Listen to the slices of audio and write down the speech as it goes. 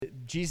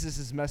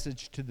Jesus'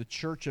 message to the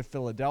church of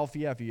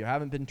Philadelphia. If you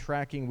haven't been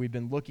tracking, we've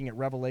been looking at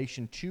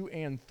Revelation 2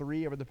 and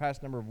 3 over the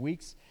past number of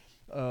weeks.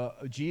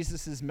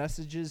 Jesus'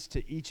 messages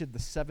to each of the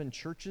 7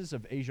 churches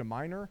of Asia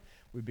Minor.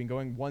 We've been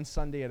going one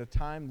Sunday at a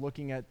time,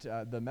 looking at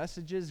the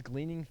messages,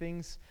 gleaning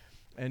things,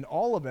 and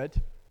all of it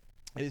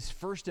is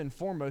first and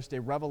foremost a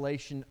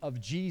revelation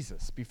of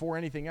Jesus before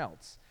anything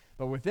else.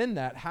 But within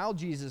that, how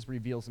Jesus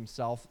reveals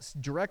himself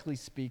directly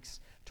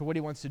speaks to what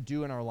he wants to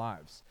do in our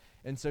lives.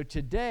 And so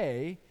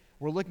today,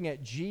 we're looking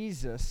at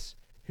Jesus,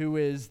 who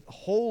is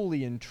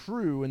holy and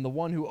true, and the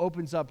one who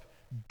opens up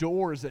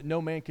doors that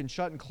no man can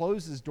shut and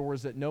closes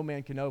doors that no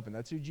man can open.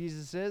 That's who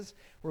Jesus is.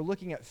 We're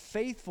looking at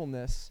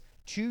faithfulness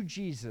to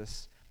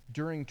Jesus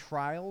during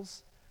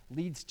trials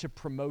leads to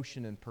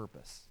promotion and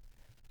purpose.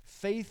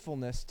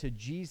 Faithfulness to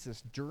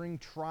Jesus during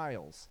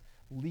trials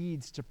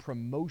leads to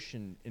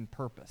promotion and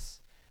purpose.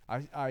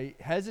 I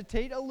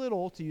hesitate a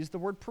little to use the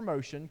word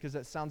promotion because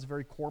that sounds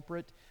very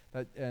corporate,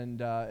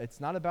 and it's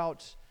not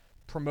about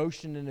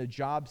promotion in a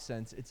job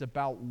sense. It's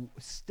about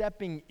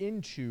stepping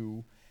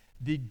into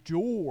the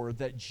door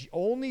that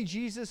only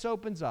Jesus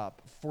opens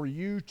up for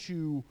you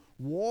to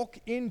walk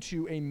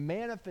into a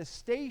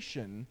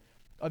manifestation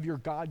of your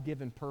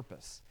God-given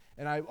purpose.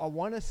 And I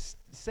want to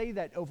say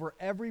that over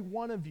every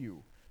one of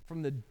you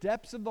from the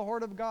depths of the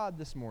heart of God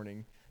this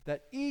morning,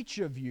 that each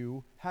of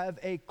you have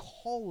a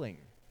calling.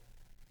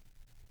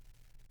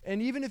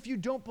 And even if you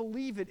don't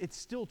believe it, it's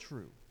still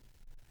true.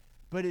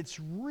 But it's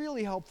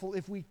really helpful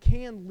if we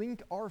can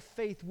link our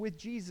faith with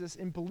Jesus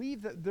and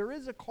believe that there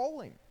is a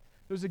calling.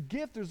 There's a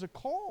gift, there's a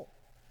call.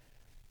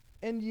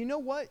 And you know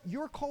what?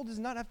 Your call does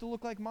not have to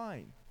look like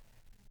mine.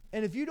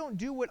 And if you don't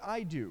do what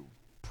I do,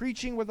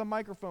 preaching with a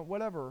microphone,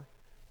 whatever,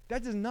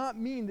 that does not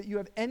mean that you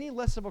have any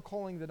less of a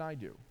calling than I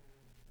do.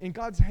 And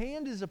God's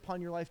hand is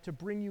upon your life to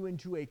bring you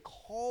into a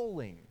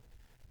calling.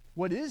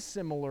 What is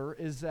similar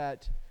is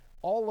that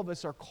all of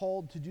us are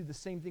called to do the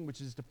same thing,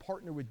 which is to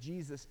partner with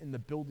Jesus in the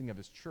building of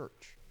his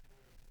church.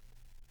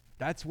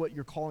 That's what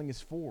your calling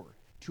is for,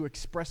 to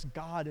express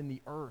God in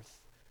the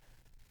earth.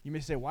 You may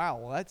say, wow,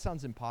 well, that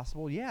sounds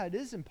impossible. Yeah, it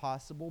is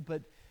impossible,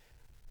 but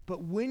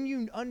when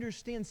you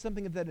understand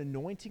something of that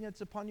anointing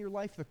that's upon your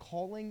life, the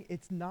calling,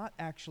 it's not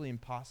actually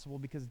impossible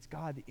because it's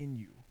God in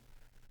you.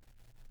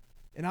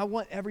 And I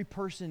want every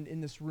person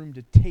in this room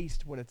to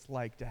taste what it's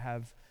like to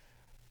have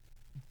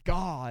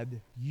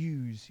God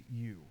use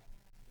you.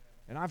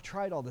 And I've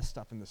tried all this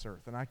stuff in this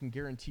earth, and I can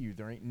guarantee you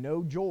there ain't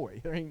no joy,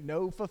 there ain't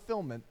no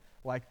fulfillment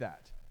like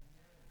that.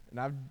 And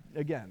I've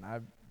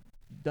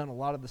done a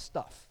lot of the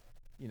stuff,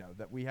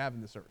 that we have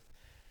in this earth.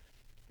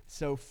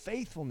 So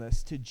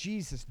faithfulness to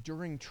Jesus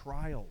during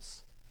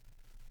trials.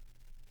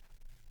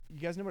 You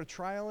guys know what a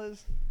trial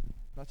is? I'm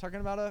not talking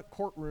about a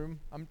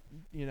courtroom.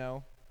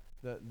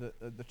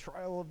 The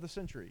trial of the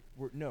century.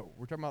 We're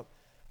talking about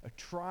a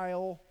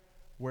trial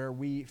where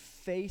we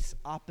face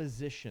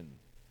opposition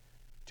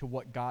to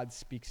what God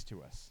speaks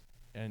to us.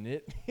 And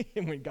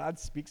when God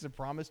speaks a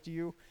promise to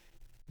you,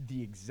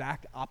 the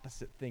exact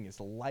opposite thing is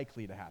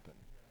likely to happen.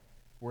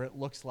 Where it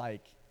looks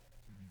like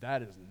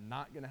that is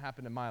not going to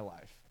happen in my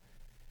life.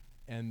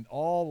 And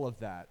all of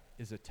that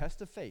is a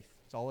test of faith.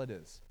 That's all it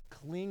is.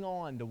 Cling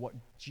on to what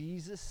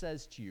Jesus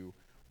says to you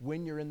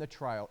when you're in the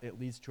trial. It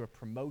leads to a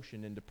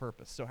promotion into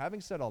purpose. So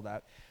having said all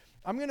that,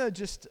 I'm going to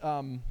just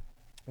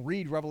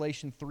read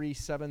Revelation 3,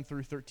 7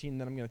 through 13,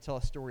 then I'm going to tell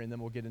a story, and then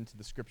we'll get into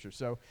the scripture.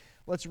 So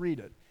let's read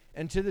it.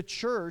 And to the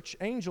church,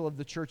 angel of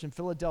the church in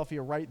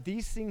Philadelphia, write,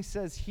 these things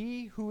says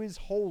he who is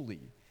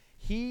holy,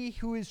 he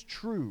who is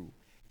true,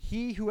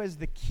 he who has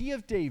the key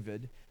of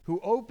David, who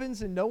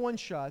opens and no one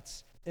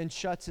shuts, and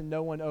shuts and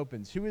no one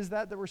opens. Who is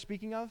that we're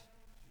speaking of?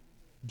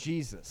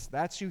 Jesus.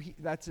 That's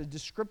a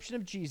description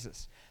of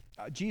Jesus.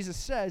 Jesus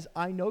says,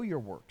 I know your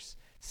works.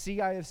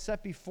 See, I have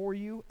set before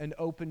you an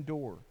open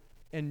door,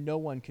 and no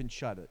one can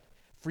shut it.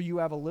 For you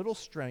have a little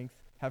strength,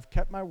 have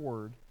kept my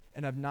word,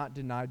 and have not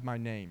denied my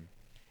name.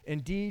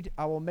 Indeed,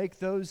 I will make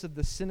those of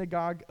the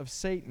synagogue of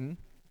Satan,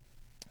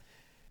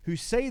 who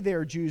say they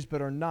are Jews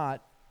but are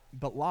not,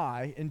 but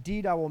lie.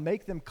 Indeed, I will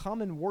make them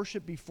come and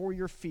worship before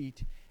your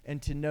feet,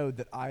 and to know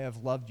that I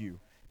have loved you.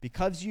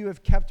 Because you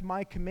have kept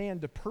my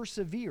command to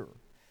persevere,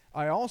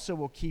 I also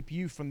will keep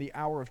you from the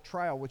hour of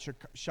trial, which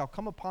shall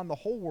come upon the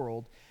whole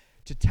world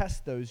to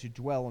test those who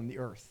dwell on the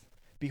earth.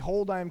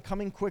 Behold, I am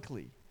coming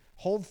quickly.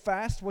 Hold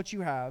fast what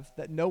you have,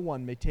 that no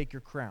one may take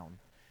your crown.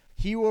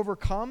 He who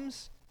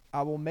overcomes,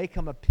 I will make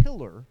him a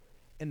pillar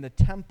in the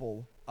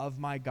temple of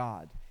my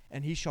God,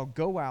 and he shall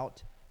go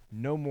out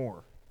no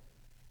more.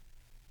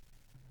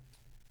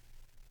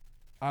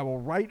 I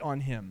will write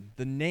on him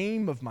the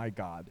name of my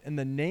God and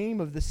the name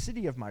of the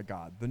city of my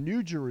God, the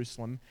new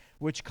Jerusalem,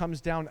 which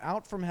comes down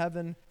out from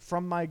heaven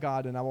from my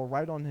God, and I will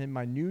write on him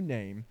my new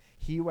name.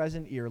 He who has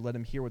an ear, let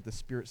him hear what the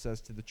Spirit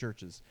says to the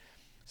churches.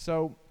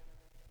 So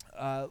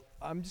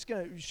I'm just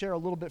going to share a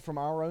little bit from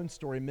our own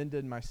story, Minda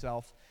and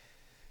myself,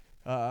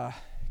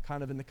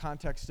 kind of in the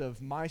context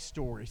of my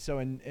story. So,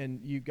 and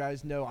you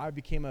guys know I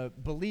became a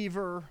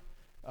believer,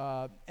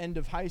 end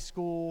of high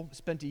school,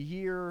 spent a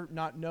year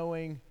not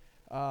knowing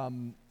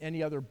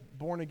any other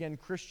born-again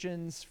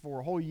Christians for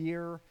a whole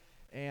year.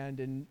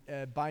 And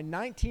by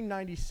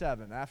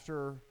 1997,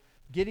 after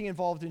getting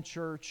involved in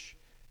church,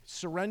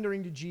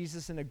 surrendering to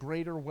Jesus in a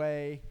greater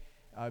way,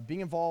 being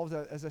involved,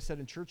 as I said,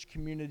 in church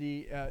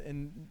community,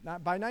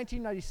 by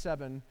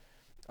 1997,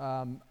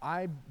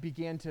 I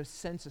began to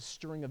sense a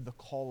stirring of the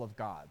call of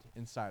God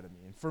inside of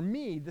me. And for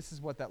me, this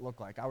is what that looked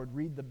like. I would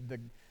read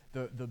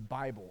the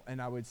Bible, and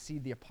I would see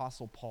the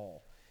Apostle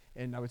Paul,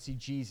 and I would see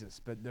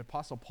Jesus. But the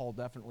Apostle Paul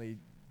definitely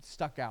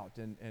stuck out,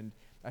 and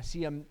I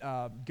see him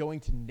going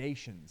to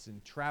nations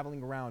and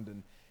traveling around,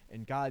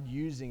 and God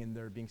using, and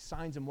there being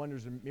signs and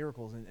wonders and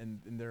miracles, and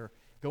they're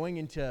going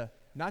into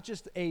not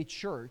just a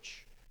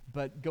church,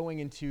 but going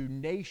into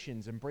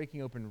nations and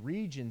breaking open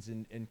regions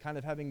and kind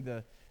of having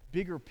the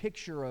bigger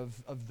picture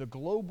of the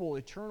global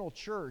eternal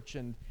church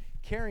and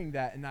carrying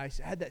that. And I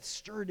had that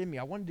stirred in me.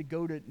 I wanted to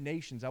go to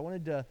nations. I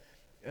wanted to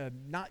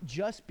not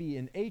just be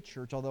in a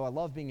church, although I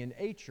love being in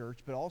a church,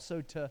 but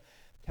also to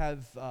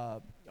have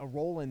a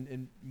role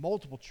in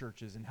multiple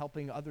churches and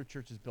helping other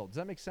churches build. Does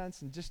that make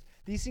sense? And just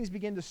these things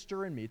began to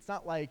stir in me. It's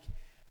not like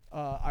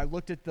I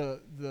looked at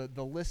the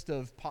list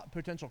of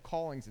potential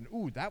callings and,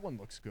 ooh, that one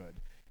looks good.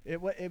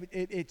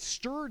 It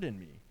stirred in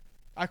me.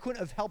 I couldn't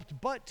have helped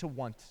but to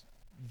want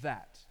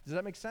that. Does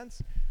that make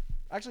sense?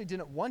 I actually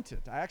didn't want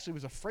it. I actually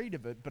was afraid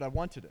of it, but I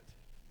wanted it.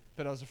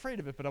 But I was afraid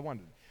of it, but I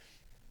wanted it.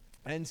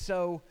 And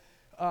so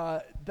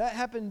that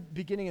happened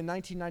beginning in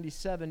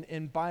 1997,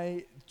 and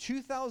by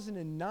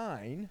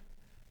 2009,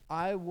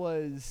 I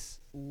was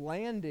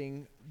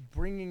landing,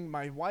 bringing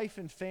my wife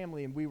and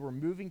family, and we were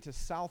moving to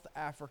South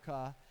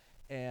Africa,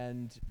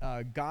 and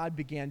God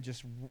began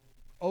just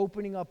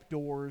opening up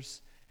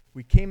doors.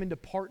 We came into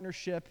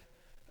partnership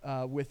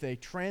with a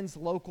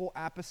translocal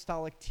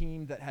apostolic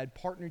team that had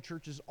partner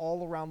churches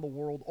all around the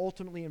world,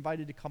 ultimately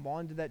invited to come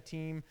on to that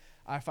team.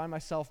 I find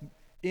myself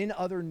in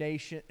other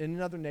nations,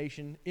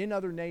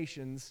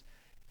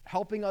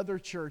 helping other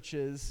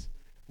churches,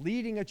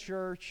 leading a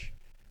church,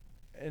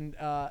 and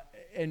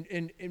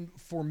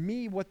for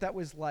me, what that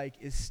was like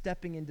is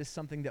stepping into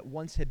something that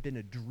once had been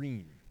a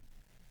dream.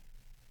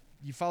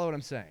 You follow what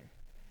I'm saying?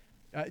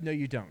 No,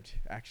 you don't,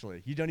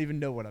 actually. You don't even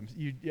know what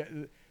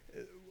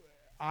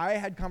I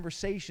had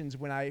conversations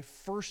when I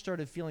first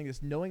started feeling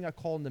this, knowing a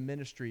call in the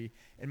ministry,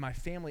 and my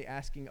family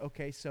asking,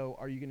 okay, so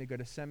are you going to go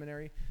to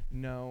seminary?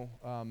 No,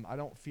 I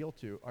don't feel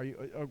to. Are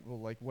you,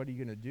 well, what are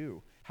you going to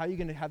do? How are you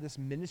going to have this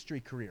ministry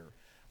career?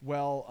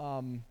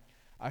 Well,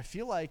 I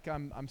feel like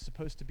I'm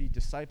supposed to be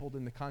discipled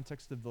in the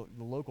context of the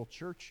local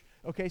church.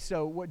 Okay,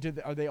 so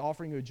are they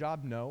offering you a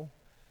job? No.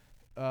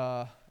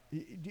 But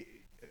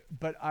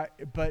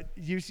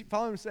you see,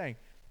 follow what I'm saying?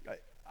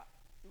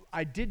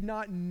 I did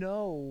not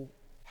know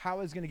how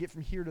I was going to get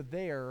from here to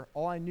there.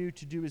 All I knew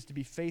to do is to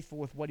be faithful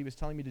with what he was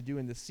telling me to do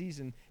in this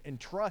season and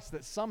trust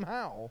that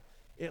somehow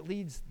it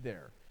leads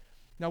there.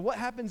 Now, what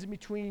happens in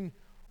between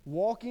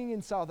walking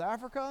in South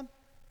Africa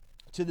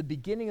to the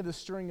beginning of the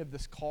stirring of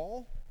this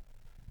call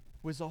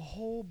was a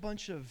whole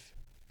bunch of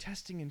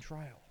testing and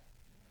trial.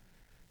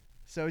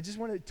 So I just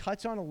want to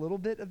touch on a little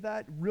bit of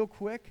that real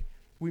quick.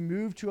 We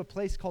moved to a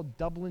place called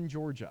Dublin,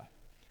 Georgia,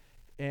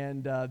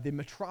 and the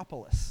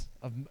metropolis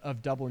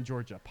of Dublin,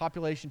 Georgia.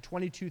 Population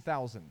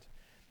 22,000.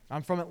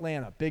 I'm from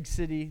Atlanta, big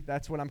city.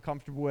 That's what I'm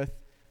comfortable with.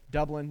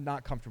 Dublin,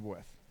 not comfortable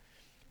with.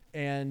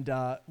 And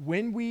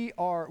when we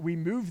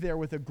moved there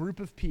with a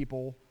group of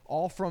people,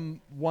 all from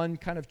one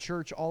kind of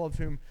church, all of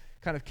whom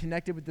kind of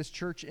connected with this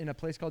church in a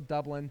place called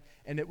Dublin,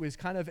 and it was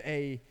kind of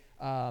a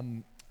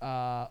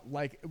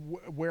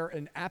where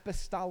an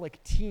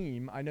apostolic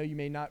team, I know you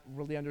may not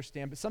really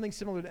understand, but something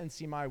similar to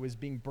NCMI was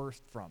being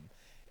birthed from.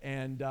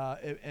 And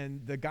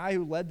the guy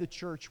who led the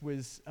church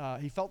was,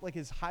 he felt like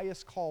his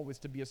highest call was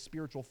to be a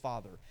spiritual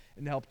father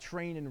and to help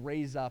train and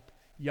raise up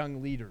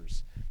young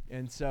leaders.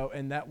 And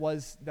that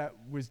was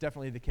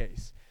definitely the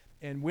case.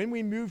 And when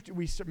we moved,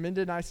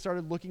 Minda and I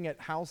started looking at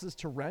houses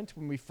to rent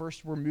when we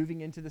first were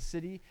moving into the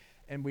city,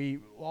 and we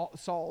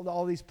saw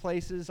all these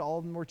places. All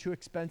of them were too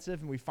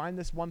expensive, and we find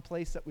this one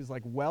place that was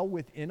like well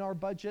within our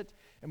budget.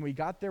 And we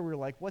got there, we were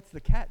like, what's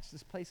the catch?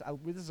 This place,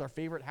 this is our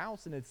favorite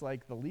house, and it's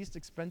like the least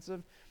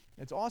expensive.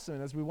 It's awesome.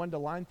 And as we wanted to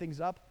line things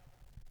up,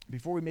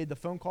 before we made the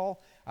phone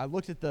call, I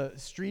looked at the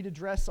street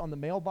address on the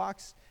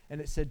mailbox,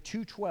 and it said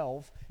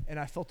 212, and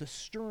I felt a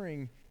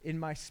stirring in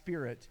my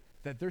spirit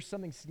that there's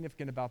something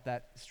significant about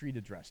that street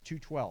address,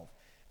 212.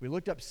 We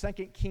looked up 2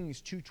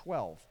 Kings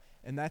 2:12,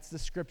 and that's the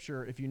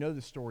scripture, if you know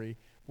the story,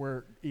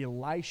 where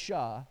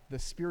Elisha, the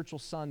spiritual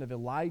son of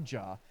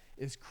Elijah,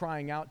 is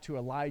crying out to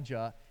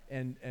Elijah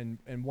and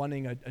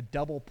wanting a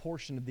double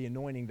portion of the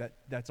anointing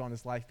that's on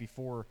his life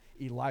before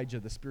Elijah,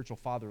 the spiritual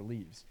father,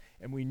 leaves.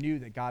 And we knew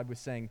that God was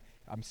saying,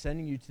 I'm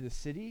sending you to the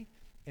city,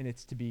 and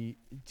it's to be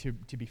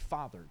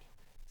fathered.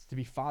 It's to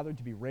be fathered,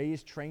 to be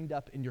raised, trained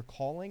up in your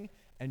calling,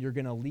 and you're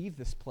going to leave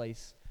this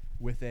place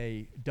with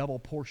a double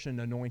portion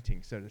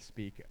anointing, so to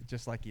speak,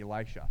 just like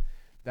Elisha.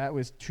 That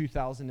was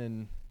 2000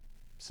 and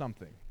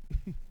something,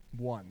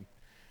 one.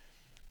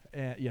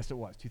 Yes, it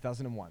was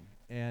 2001.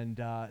 And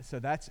so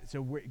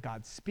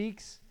God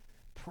speaks.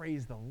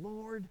 praise the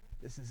Lord.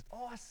 This is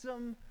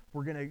awesome.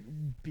 We're going to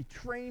be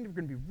trained. We're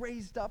going to be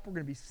raised up. We're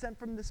going to be sent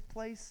from this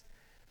place.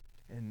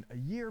 And a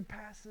year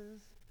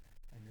passes,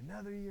 and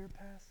another year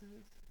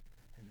passes,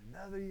 and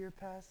another year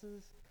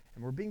passes.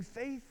 And we're being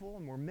faithful,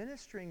 and we're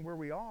ministering where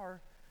we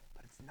are,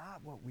 but it's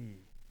not what we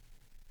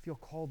feel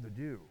called to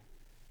do.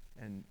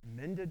 And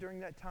Minda, during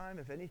that time,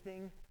 if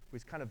anything,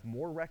 was kind of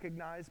more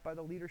recognized by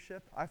the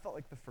leadership. I felt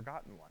like the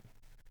forgotten one.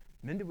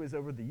 Minda was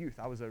over the youth.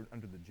 I was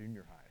under the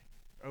junior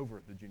high.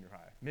 Over the junior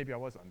high. Maybe I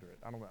was under it.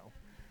 I don't know.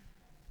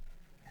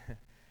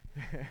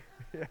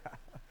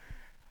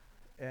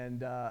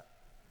 Yeah.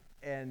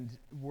 And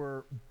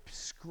we're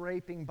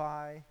scraping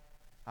by.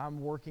 I'm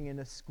working in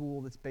a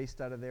school that's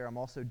based out of there. I'm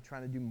also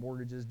trying to do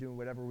mortgages, doing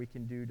whatever we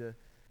can do to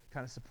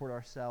kind of support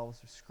ourselves.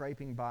 We're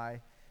scraping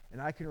by.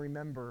 And I can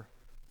remember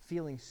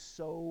feeling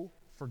so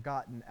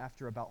forgotten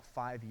after about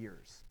 5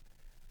 years.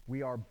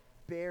 We are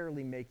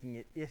barely making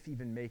it, if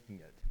even making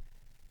it.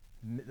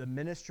 The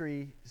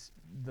ministry,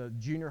 the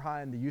junior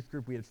high and the youth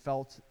group, we had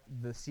felt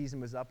the season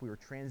was up. We were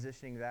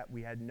transitioning that.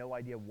 We had no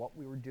idea what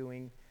we were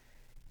doing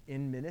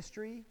in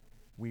ministry.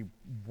 We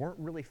weren't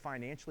really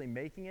financially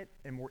making it,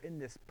 and we're in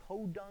this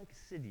podunk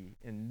city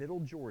in middle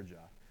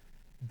Georgia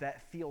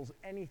that feels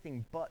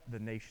anything but the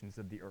nations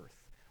of the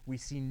earth. We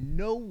see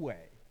no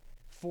way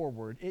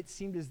forward. It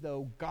seemed as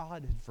though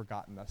God had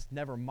forgotten us,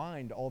 never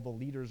mind all the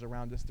leaders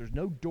around us. There's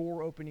no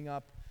door opening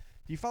up.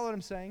 Do you follow what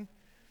I'm saying?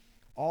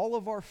 All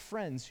of our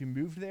friends who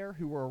moved there,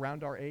 who were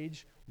around our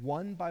age,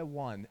 one by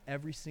one,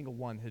 every single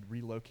one had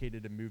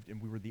relocated and moved,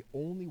 and we were the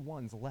only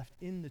ones left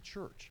in the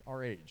church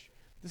our age.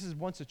 This is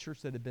once a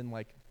church that had been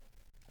like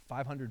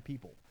 500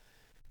 people,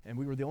 and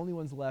we were the only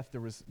ones left.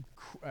 There was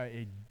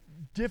a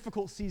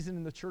difficult season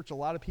in the church. A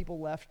lot of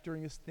people left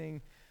during this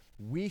thing.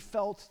 We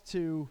felt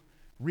to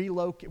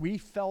relocate. We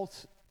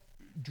felt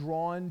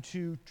drawn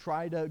to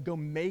try to go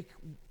make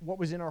what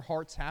was in our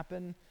hearts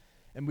happen.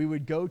 And we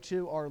would go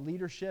to our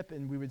leadership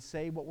and we would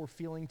say what we're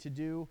feeling to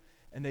do,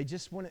 and they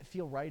just wouldn't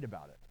feel right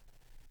about it.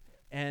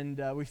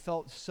 And we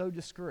felt so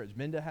discouraged.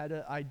 Minda had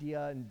an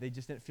idea, and they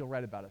just didn't feel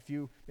right about it.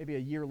 Maybe a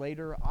year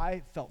later,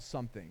 I felt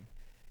something.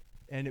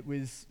 And it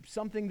was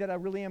something that I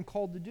really am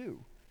called to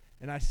do.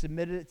 And I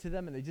submitted it to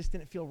them, and they just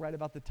didn't feel right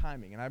about the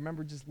timing. And I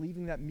remember just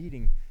leaving that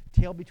meeting,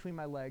 tail between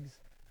my legs.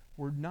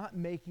 We're not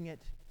making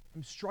it.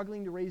 I'm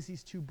struggling to raise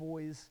these 2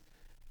 boys.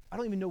 I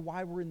don't even know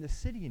why we're in this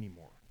city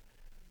anymore.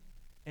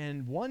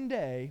 And one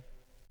day,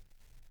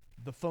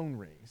 the phone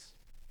rings,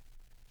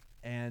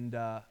 and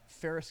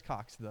Ferris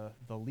Cox,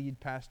 the lead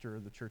pastor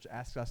of the church,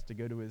 asks us to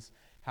go to his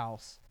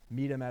house,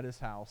 meet him at his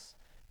house,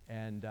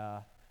 and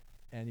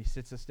he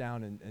sits us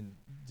down and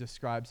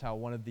describes how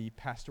one of the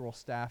pastoral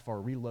staff are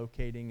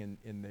relocating,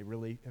 and they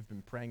really have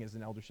been praying as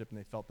an eldership, and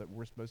they felt that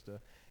we're supposed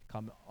to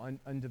come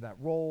under that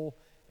role,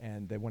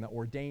 and they want to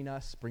ordain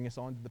us, bring us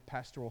onto the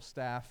pastoral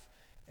staff,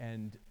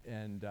 and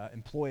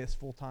employ us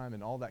full-time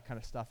and all that kind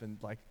of stuff. And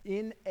like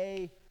in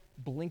a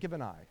blink of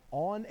an eye,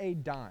 on a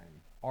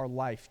dime, our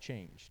life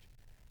changed.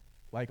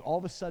 Like all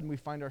of a sudden we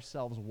find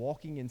ourselves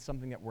walking in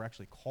something that we're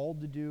actually called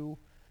to do.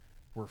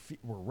 We're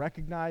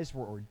recognized,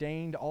 we're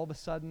ordained all of a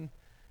sudden.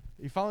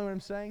 You following what I'm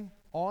saying?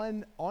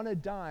 On a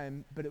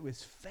dime, but it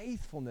was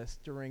faithfulness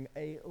during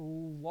a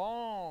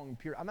long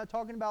period. I'm not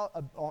talking about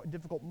a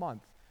difficult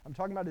month. I'm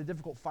talking about a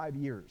difficult 5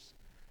 years.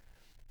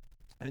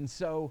 And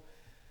so,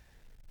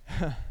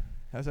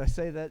 as I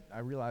say that, I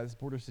realize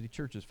Border City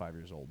Church is 5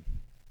 years old.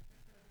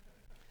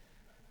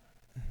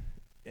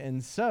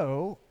 And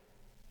so,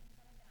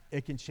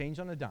 it can change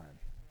on a dime.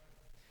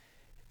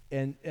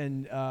 And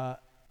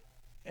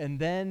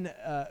then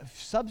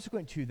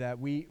subsequent to that,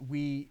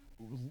 we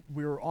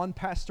were on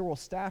pastoral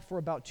staff for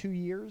about 2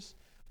 years.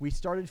 We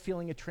started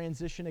feeling a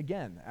transition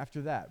again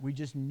after that. We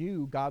just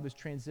knew God was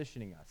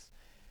transitioning us.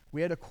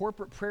 We had a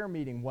corporate prayer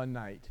meeting one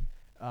night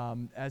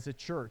as a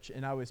church,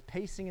 and I was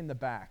pacing in the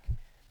back,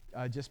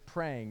 just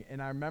praying. And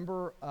I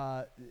remember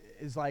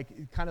it's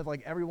like kind of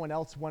like everyone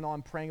else went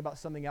on praying about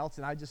something else,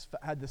 and I just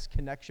had this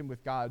connection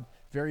with God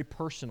very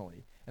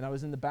personally. And I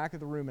was in the back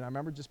of the room, and I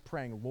remember just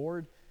praying,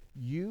 Lord,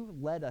 you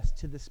led us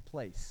to this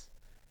place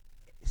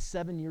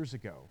 7 years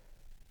ago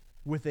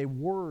with a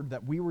word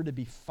that we were to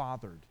be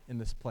fathered in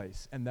this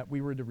place, and that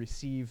we were to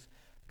receive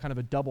kind of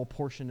a double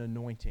portion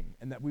anointing,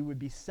 and that we would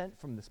be sent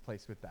from this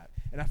place with that.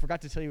 And I forgot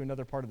to tell you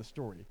another part of the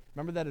story.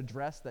 Remember that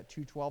address, that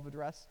 212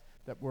 address,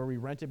 where we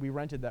rented? We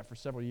rented that for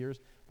several years.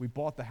 We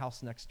bought the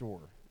house next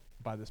door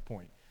by this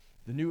point.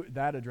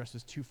 That address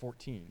is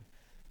 214.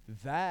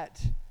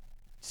 That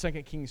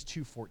 2 Kings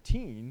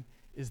 2:14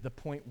 is the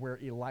point where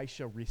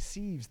Elisha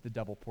receives the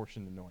double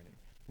portion anointing.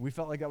 We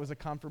felt like that was a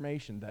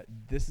confirmation that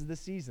this is the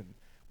season.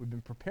 We've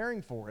been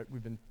preparing for it.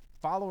 We've been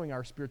following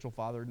our spiritual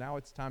father. Now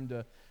it's time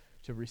to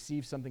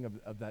receive something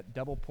of that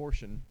double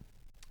portion.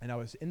 And I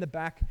was in the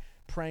back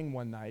praying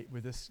one night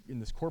in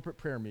this corporate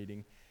prayer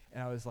meeting,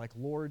 and I was like,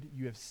 Lord,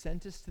 you have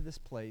sent us to this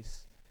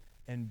place,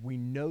 and we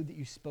know that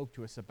you spoke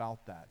to us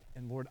about that.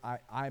 And Lord,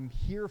 I'm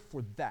here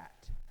for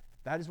that.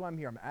 That is why I'm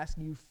here. I'm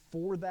asking you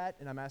for that,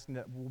 and I'm asking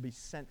that we'll be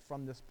sent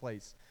from this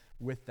place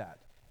with that.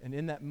 And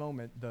in that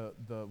moment,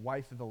 the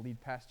wife of the lead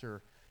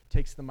pastor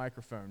takes the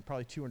microphone,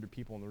 probably 200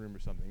 people in the room or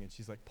something, and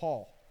she's like,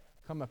 Paul,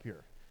 come up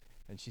here.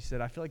 And she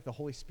said, I feel like the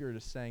Holy Spirit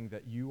is saying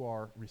that you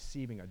are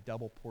receiving a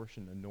double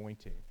portion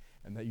anointing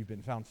and that you've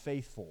been found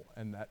faithful.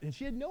 And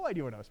she had no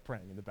idea what I was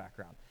praying in the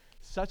background.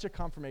 Such a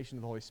confirmation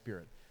of the Holy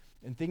Spirit.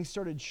 And things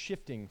started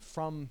shifting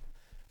from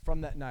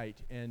that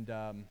night. And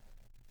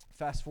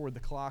fast forward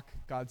the clock,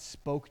 God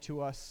spoke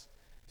to us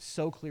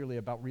so clearly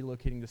about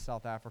relocating to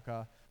South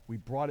Africa. We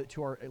brought it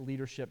to our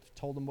leadership,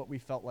 told them what we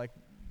felt like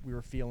we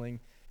were feeling.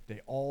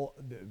 It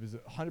was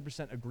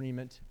 100%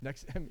 agreement.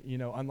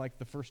 Unlike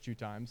the first two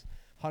times,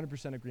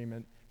 100%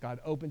 agreement. God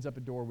opens up a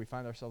door. We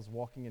find ourselves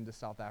walking into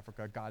South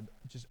Africa. God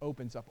just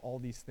opens up all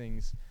these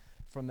things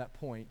from that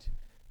point.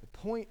 The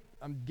point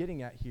I'm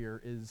getting at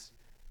here is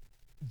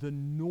the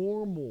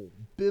normal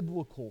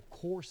biblical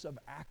course of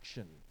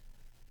action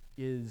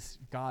is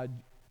God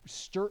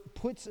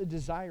puts a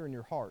desire in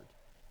your heart,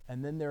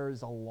 and then there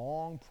is a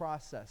long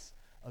process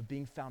of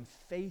being found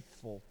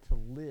faithful to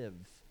live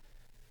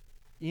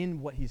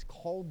in what he's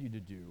called you to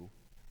do,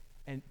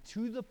 and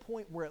to the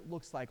point where it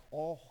looks like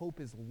all hope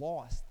is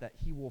lost, that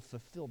he will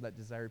fulfill that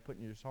desire put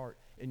in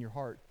your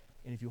heart.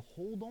 And if you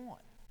hold on,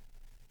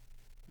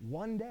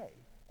 one day,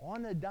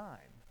 on a dime,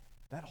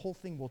 that whole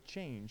thing will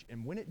change.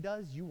 And when it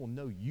does, you will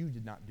know you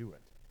did not do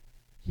it.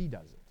 He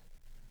does it.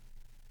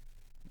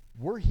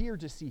 We're here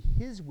to see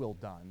his will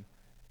done,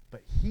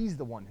 but he's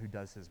the one who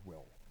does his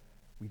will.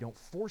 We don't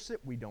force it.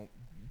 We don't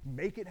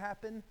make it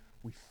happen.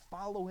 We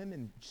follow him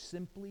and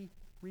simply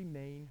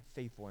remain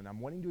faithful. And I'm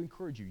wanting to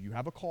encourage you. You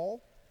have a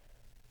call.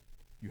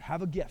 You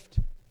have a gift.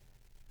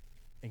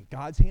 And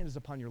God's hand is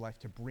upon your life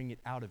to bring it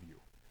out of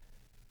you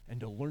and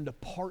to learn to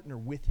partner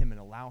with him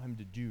and allow him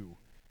to do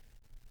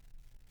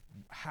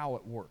how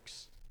it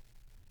works.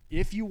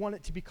 If you want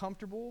it to be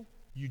comfortable,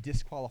 you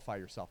disqualify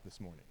yourself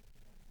this morning.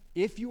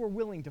 If you are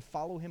willing to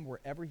follow him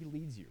wherever he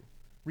leads you,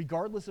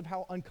 regardless of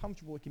how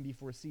uncomfortable it can be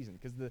for a season,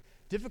 because the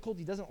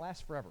difficulty doesn't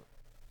last forever.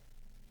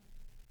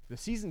 The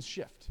seasons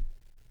shift.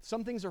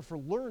 Some things are for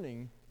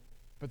learning,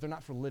 but they're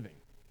not for living.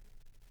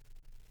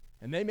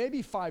 And they may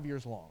be 5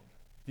 years long,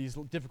 these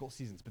difficult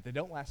seasons, but they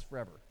don't last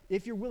forever.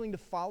 If you're willing to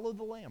follow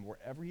the Lamb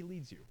wherever he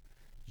leads you,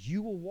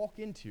 you will walk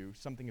into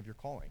something of your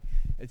calling.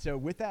 And so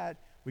with that,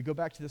 we go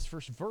back to this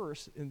first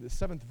verse, in the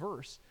 7th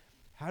verse.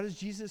 How is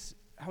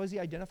he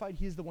identified?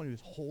 He is the one who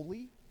is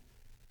holy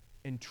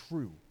and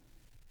true.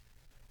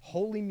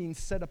 Holy means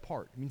set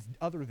apart, means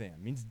other than,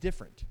 means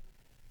different.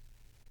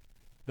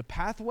 The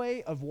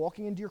pathway of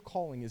walking into your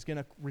calling is going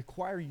to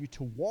require you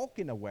to walk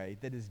in a way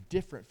that is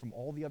different from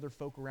all the other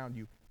folk around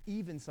you,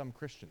 even some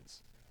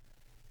Christians.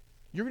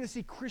 You're going to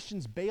see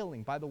Christians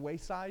bailing by the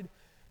wayside,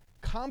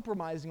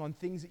 compromising on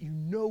things that you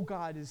know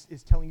God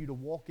is telling you to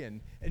walk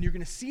in, and you're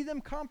going to see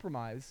them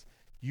compromise.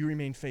 You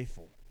remain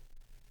faithful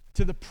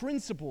to the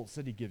principles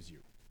that he gives you.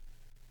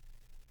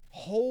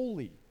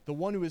 Holy, the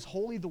one who is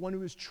holy, the one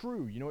who is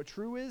true. You know what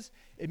true is?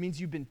 It means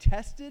you've been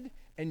tested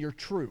and you're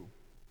true.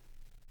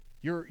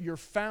 You're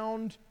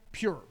found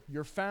pure.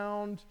 You're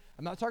found,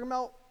 I'm not talking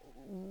about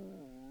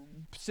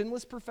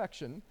sinless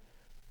perfection,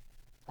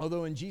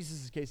 although in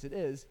Jesus' case it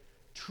is.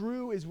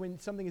 True is when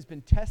something has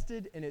been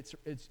tested and it's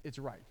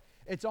right.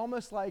 It's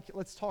almost like,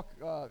 let's talk,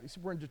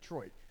 we're in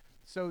Detroit.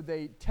 So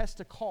they test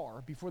a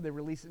car before they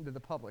release it into the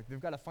public. They've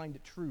got to find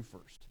it true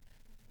first.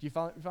 Do you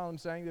follow what I'm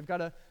saying? They've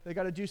got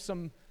to do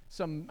some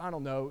I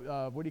don't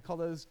know, what do you call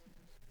those?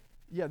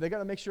 Yeah, they got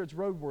to make sure it's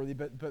roadworthy,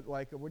 but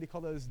like, what do you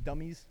call those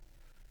dummies?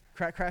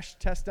 Crash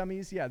test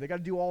dummies? Yeah, they got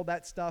to do all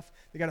that stuff.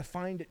 They got to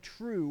find it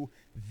true,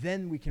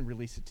 then we can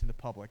release it to the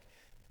public.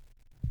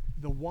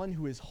 The one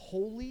who is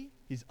holy,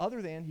 he's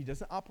other than, he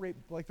doesn't operate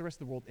like the rest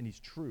of the world, and he's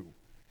true.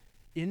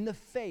 In the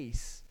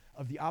face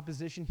of the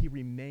opposition, he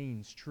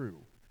remains true.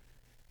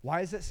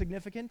 Why is that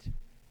significant?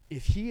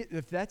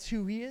 If that's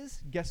who he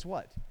is, guess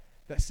what?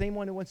 That same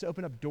one who wants to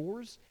open up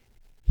doors,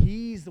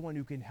 he's the one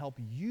who can help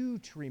you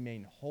to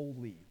remain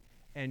holy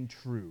and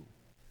true.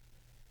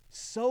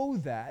 So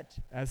that,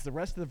 as the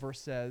rest of the verse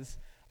says,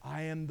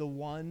 I am the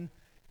one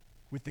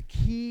with the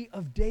key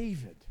of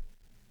David.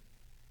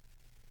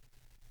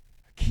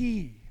 A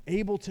key,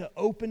 able to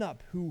open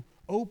up, who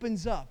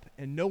opens up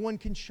and no one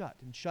can shut,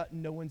 and shut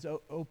and no one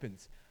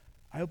opens.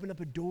 I open up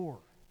a door.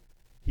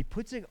 He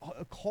puts a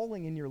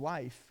calling in your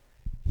life.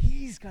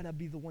 He's got to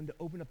be the one to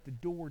open up the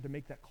door to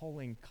make that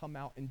calling come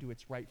out into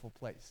its rightful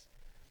place.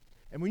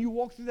 And when you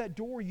walk through that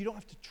door, you don't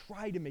have to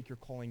try to make your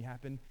calling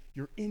happen.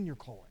 You're in your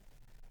calling.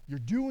 You're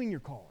doing your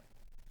calling.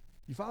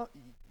 You follow?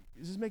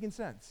 Is this making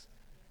sense?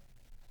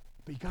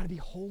 But you got to be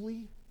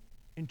holy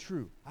and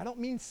true. I don't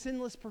mean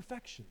sinless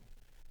perfection.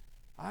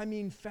 I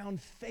mean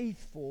found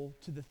faithful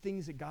to the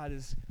things that God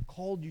has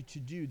called you to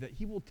do, that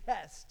he will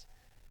test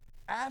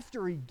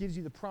after he gives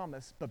you the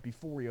promise, but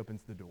before he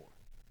opens the door.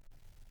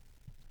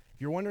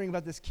 If you're wondering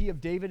about this key of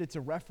David, it's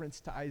a reference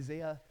to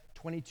Isaiah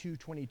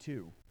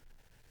 22:22,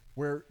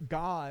 where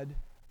God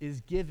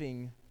is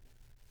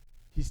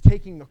he's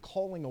taking the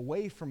calling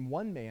away from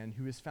one man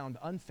who is found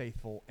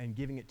unfaithful and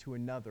giving it to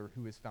another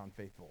who is found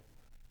faithful.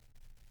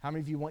 How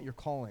many of you want your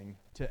calling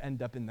to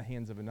end up in the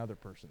hands of another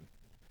person?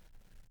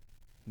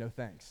 No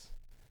thanks.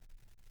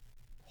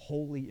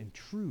 Holy and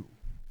true.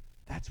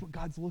 That's what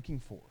God's looking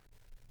for.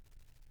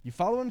 You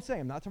follow what I'm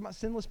saying? I'm not talking about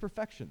sinless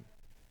perfection.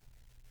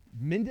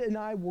 Minda and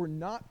I were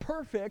not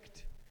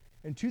perfect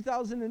in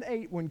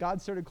 2008 when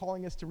God started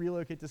calling us to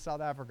relocate to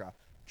South Africa.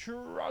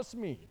 Trust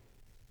me.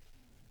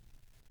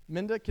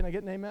 Minda, can I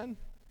get an amen?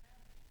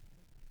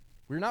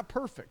 We're not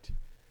perfect.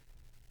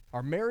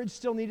 Our marriage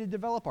still needed to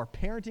develop. Our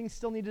parenting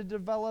still needed to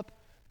develop.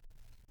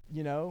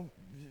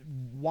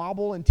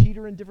 Wobble and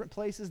teeter in different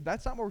places.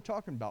 That's not what we're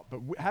talking about. But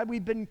had we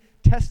been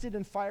tested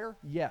in fire?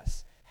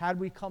 Yes. Had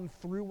we come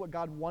through what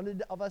God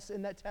wanted of us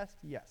in that test?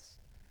 Yes.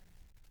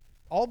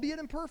 Albeit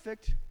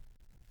imperfect.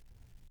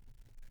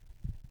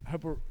 I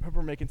hope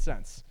we're making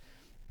sense.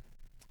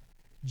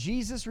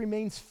 Jesus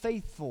remains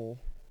faithful.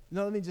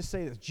 No, let me just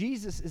say this.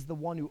 Jesus is the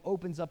one who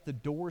opens up the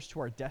doors to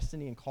our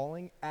destiny and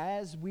calling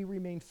as we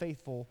remain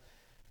faithful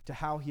to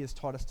how he has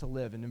taught us to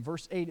live. And in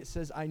verse 8 it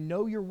says, I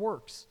know your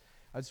works.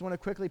 I just want to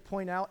quickly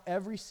point out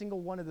every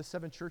single one of the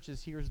 7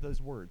 churches hears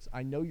those words.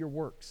 I know your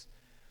works.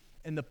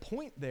 And the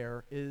point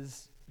there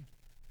is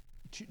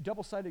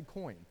double-sided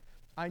coin.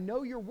 I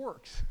know your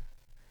works.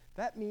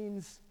 That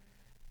means,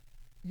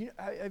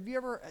 have you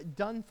ever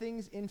done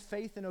things in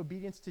faith and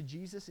obedience to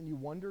Jesus and you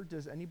wonder,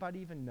 does anybody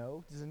even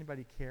know? Does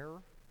anybody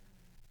care?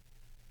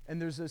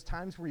 And there's those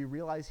times where you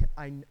realize,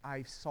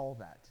 I saw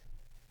that.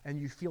 And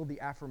you feel the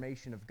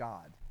affirmation of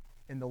God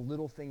in the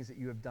little things that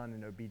you have done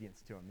in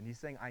obedience to him. And he's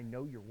saying, I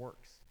know your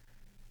works.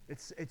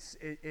 It's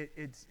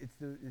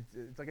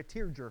like a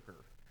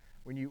tearjerker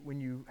when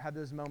you have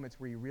those moments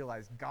where you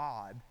realize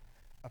God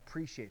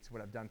appreciates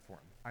what I've done for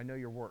him. I know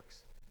your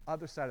works.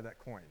 Other side of that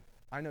coin,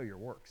 I know your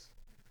works.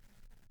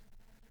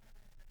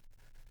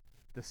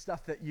 The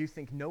stuff that you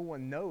think no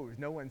one knows,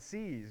 no one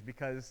sees,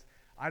 because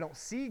I don't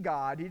see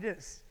God.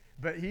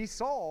 But he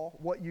saw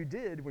what you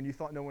did when you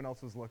thought no one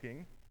else was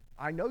looking.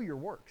 I know your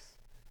works.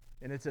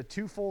 And it's a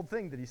twofold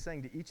thing that he's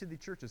saying to each of the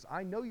churches.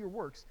 I know your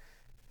works.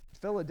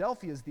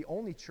 Philadelphia is the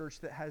only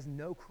church that has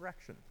no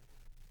correction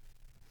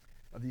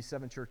of these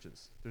 7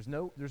 churches. There's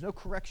no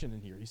correction in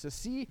here. He says,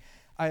 see,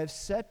 I have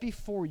set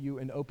before you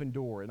an open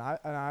door, and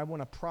I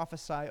want to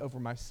prophesy over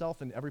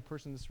myself and every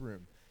person in this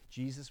room.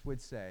 Jesus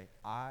would say,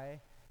 I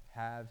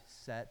have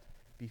set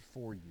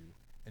before you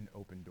an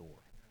open door.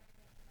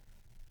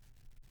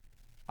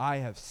 I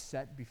have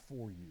set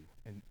before you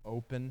an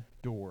open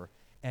door,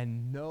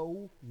 and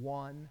no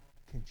one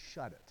can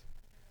shut it.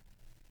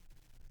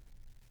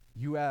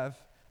 You have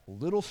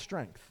little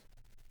strength,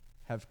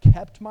 have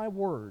kept my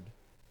word,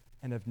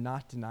 and have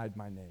not denied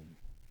my name.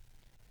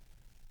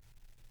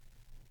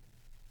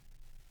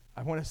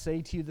 I want to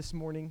say to you this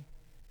morning,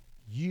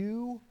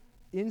 you,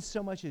 in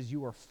so much as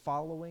you are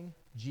following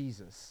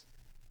Jesus,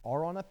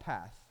 are on a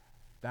path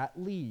that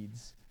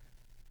leads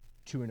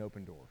to an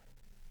open door.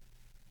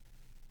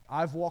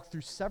 I've walked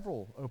through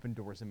several open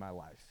doors in my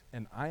life,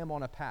 and I am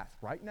on a path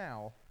right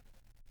now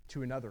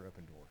to another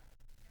open door.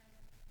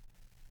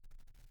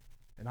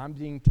 And I'm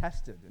being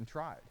tested and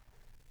tried.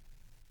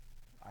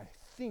 I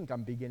think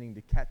I'm beginning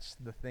to catch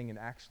the thing and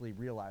actually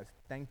realize,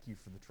 thank you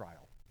for the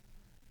trial.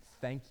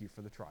 Thank you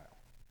for the trial.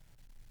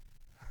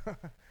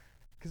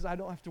 Because I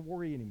don't have to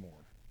worry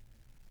anymore.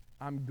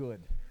 I'm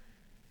good.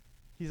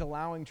 He's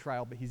allowing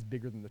trial, but he's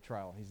bigger than the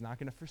trial. He's not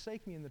going to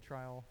forsake me in the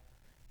trial.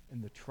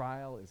 And the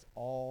trial is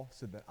all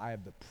so that I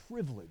have the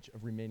privilege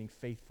of remaining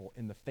faithful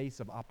in the face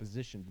of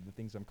opposition to the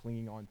things I'm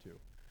clinging on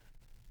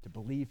to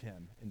believe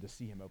him and to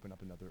see him open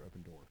up another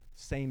open door.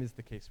 Same is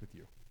the case with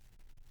you.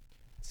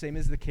 Same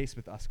is the case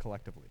with us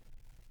collectively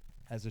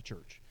as a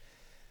church.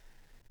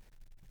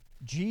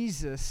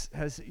 Jesus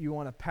has you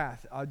on a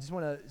path. I just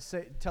want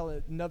to tell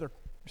another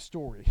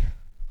story.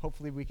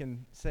 Hopefully we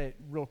can say it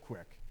real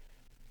quick.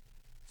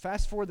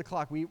 Fast forward the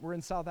clock. We're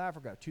in South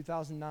Africa,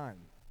 2009.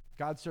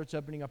 God starts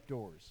opening up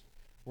doors.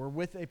 We're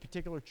with a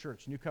particular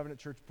church, New Covenant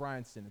Church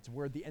Bryanston. It's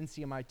where the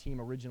NCMI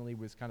team originally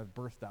was kind of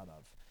birthed out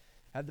of.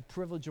 Had the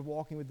privilege of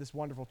walking with this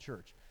wonderful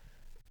church.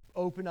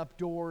 Open up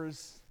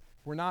doors.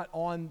 We're not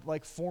on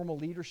like formal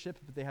leadership,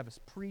 but they have us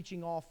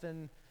preaching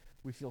often.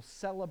 We feel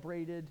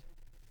celebrated.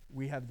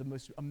 We have the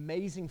most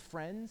amazing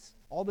friends.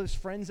 All those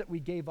friends that we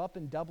gave up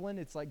in Dublin,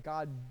 it's like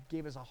God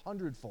gave us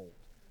 100-fold.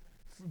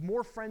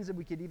 More friends than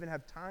we could even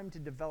have time to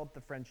develop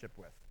the friendship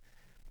with.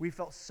 We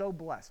felt so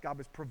blessed. God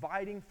was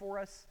providing for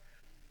us.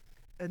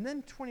 And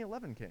then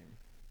 2011 came.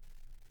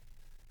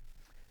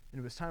 And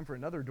it was time for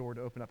another door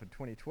to open up in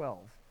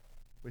 2012,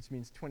 which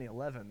means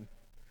 2011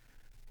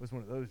 was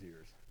one of those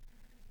years.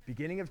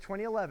 Beginning of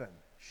 2011,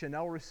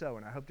 Chanel Rousseau,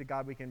 and I hope to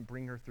God we can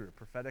bring her through, a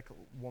prophetic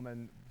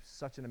woman,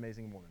 such an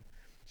amazing woman.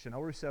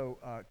 Chanel Rousseau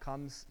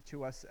comes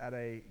to us at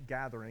a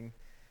gathering.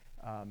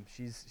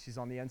 She's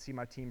on the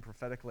NCMI team,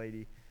 prophetic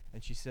lady,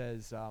 and she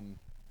says,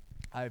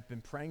 I've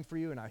been praying for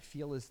you, and I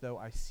feel as though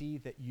I see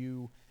that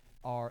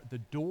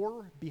the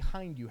door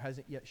behind you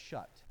hasn't yet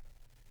shut,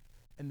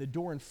 and the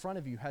door in front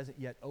of you hasn't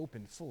yet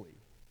opened fully.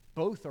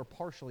 Both are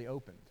partially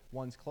opened.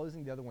 One's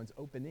closing, the other one's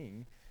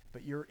opening,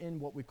 but you're in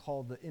what we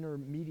call the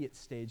intermediate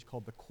stage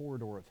called the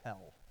corridor of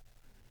hell.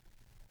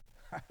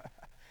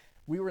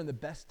 We were in the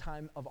best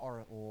time of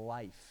our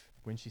life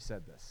when she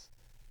said this.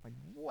 Like,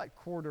 what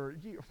corridor?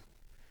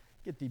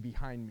 Get thee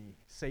behind me,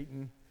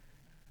 Satan.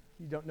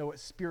 You don't know what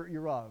spirit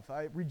you're of.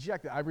 I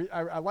reject it.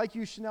 I like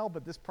you, Chanel,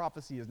 but this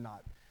prophecy is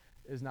not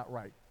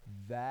right.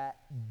 That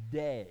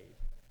day,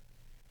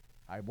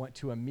 I went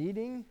to a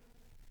meeting,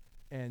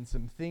 and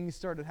some things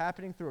started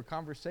happening through a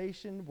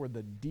conversation where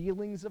the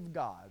dealings of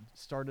God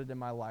started in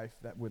my life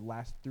that would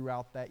last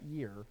throughout that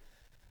year.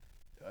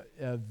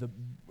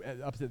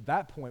 Up to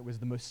that point was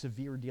the most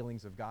severe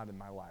dealings of God in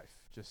my life.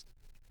 Just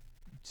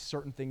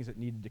certain things that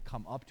needed to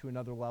come up to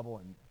another level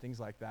and things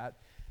like that.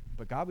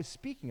 But God was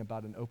speaking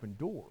about an open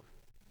door.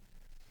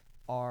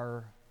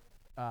 Our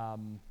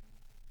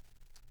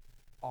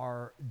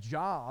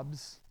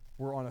jobs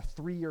were on a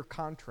 3-year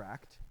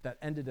contract that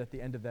ended at the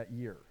end of that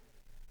year.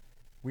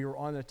 We were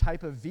on a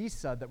type of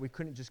visa that we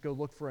couldn't just go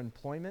look for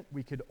employment.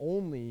 We could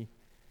only,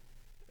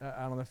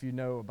 I don't know if you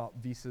know about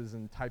visas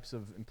and types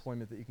of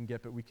employment that you can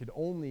get, but we could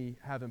only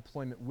have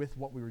employment with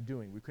what we were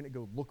doing. We couldn't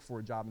go look for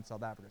a job in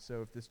South Africa.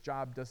 So if this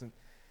job doesn't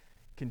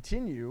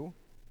continue,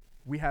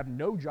 we have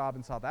no job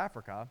in South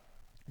Africa,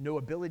 no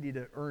ability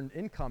to earn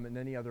income in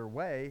any other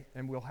way,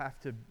 and we'll have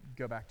to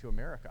go back to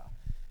America.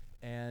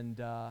 And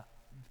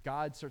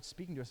God starts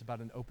speaking to us about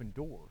an open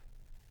door.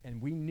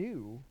 And we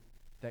knew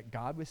that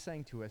God was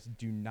saying to us,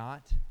 do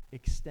not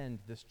extend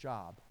this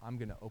job. I'm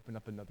going to open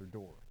up another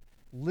door.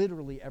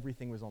 Literally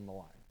everything was on the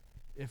line.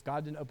 If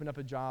God didn't open up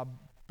a job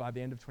by the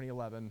end of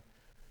 2011,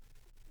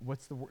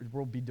 what's the word?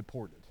 We'll be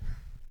deported,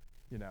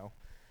 you know?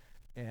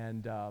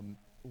 And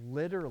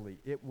literally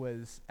it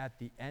was at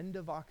the end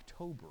of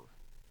October,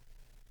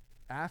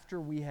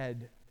 after we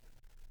had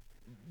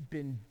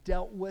been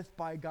dealt with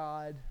by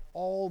God,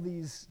 all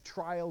these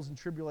trials and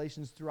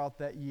tribulations throughout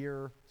that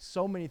year,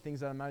 so many things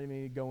that I'm not even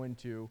going to go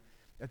into.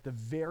 At the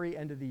very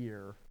end of the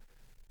year,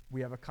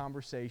 we have a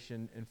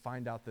conversation and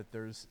find out that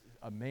there's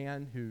a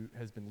man who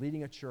has been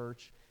leading a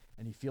church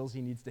and he feels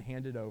he needs to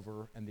hand it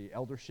over, and the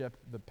eldership,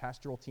 the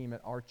pastoral team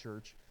at our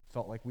church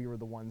felt like we were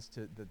the ones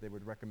that they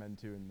would recommend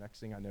to, and next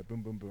thing I know,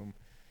 boom, boom, boom,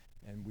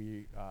 and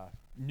we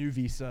knew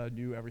visa,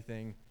 knew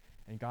everything,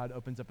 and God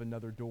opens up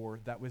another door.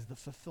 That was the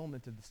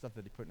fulfillment of the stuff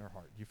that he put in our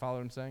heart. Do you follow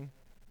what I'm saying?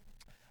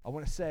 I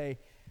want to say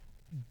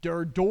there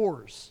are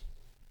doors,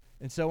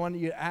 and so I want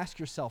you to ask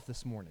yourself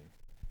this morning,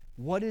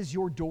 what is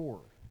your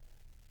door?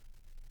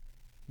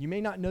 You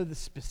may not know the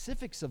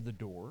specifics of the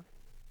door,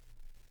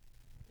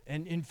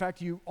 and in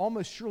fact, you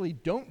almost surely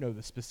don't know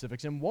the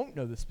specifics and won't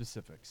know the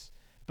specifics,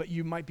 but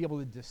you might be able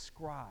to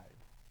describe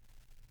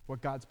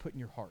what God's put in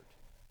your heart.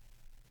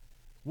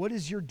 What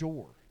is your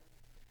door?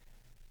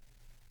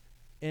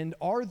 And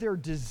are there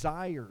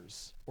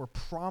desires or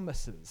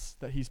promises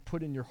that he's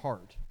put in your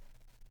heart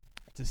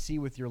to see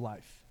with your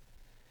life?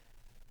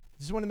 I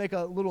just want to make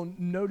a little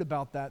note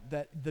about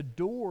that the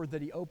door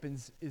that he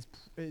opens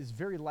is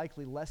very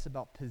likely less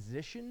about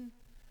position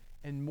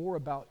and more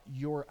about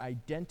your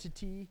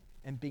identity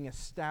and being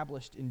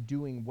established in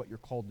doing what you're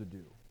called to do.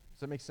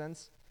 Does that make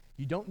sense?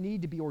 You don't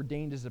need to be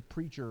ordained as a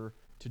preacher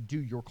to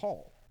do your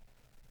call.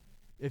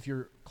 If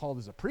you're called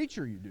as a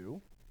preacher, you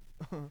do.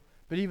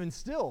 But even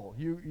still,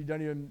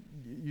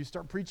 you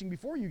start preaching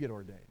before you get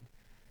ordained.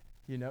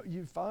 You know,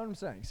 you follow what I'm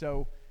saying?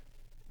 So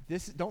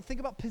don't think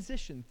about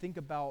position, think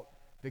about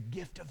the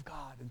gift of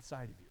God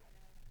inside of you.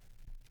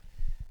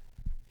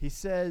 He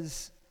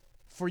says,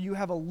 for you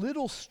have a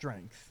little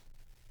strength,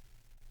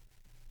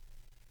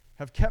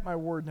 have kept my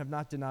word and have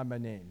not denied my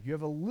name. You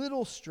have a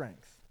little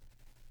strength.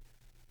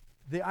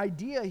 The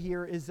idea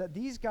here is that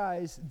these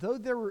guys, though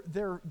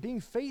they're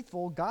being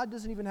faithful, God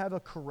doesn't even have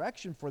a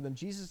correction for them.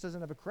 Jesus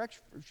doesn't have a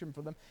correction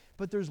for them,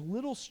 but there's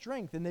little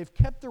strength, and they've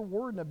kept their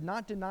word and have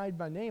not denied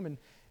my name. And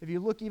if you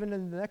look even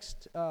in the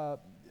next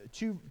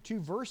two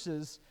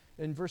verses,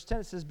 in verse 10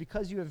 it says,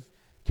 because you have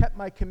kept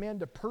my command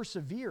to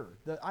persevere.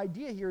 The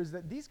idea here is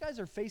that these guys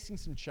are facing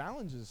some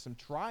challenges, some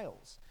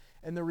trials,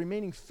 and they're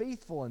remaining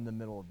faithful in the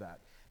middle of that.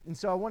 And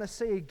so I want to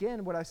say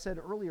again what I said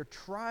earlier,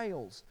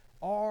 trials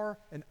are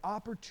an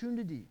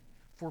opportunity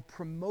for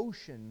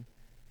promotion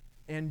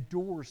and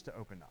doors to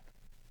open up.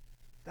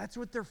 That's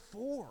what they're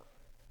for.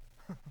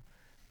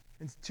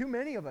 And too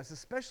many of us,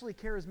 especially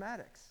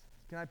charismatics,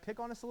 can I pick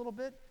on us a little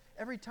bit?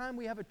 Every time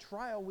we have a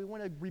trial, we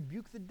want to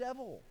rebuke the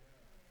devil.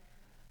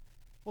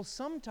 Well,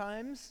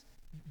 sometimes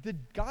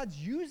God's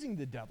using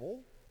the devil,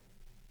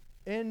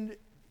 and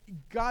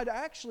God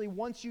actually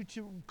wants you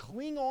to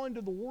cling on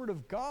to the word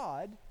of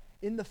God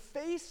in the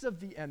face of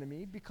the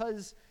enemy,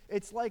 because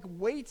it's like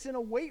weights in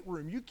a weight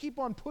room. You keep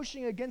on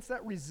pushing against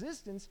that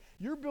resistance.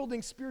 You're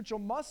building spiritual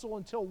muscle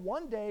until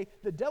one day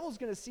the devil's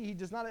going to see he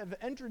does not have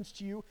entrance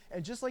to you,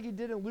 and just like he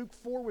did in Luke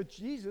 4 with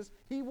Jesus,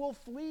 he will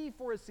flee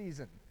for a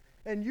season.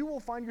 And you will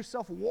find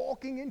yourself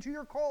walking into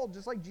your call,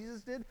 just like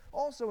Jesus did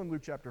also in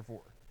Luke chapter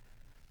 4.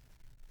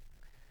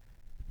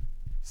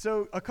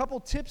 So a couple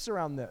tips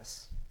around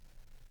this.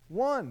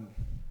 One,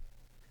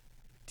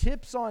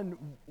 tips on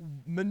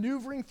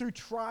maneuvering through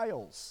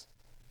trials.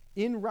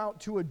 en route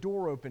to a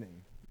door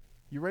opening.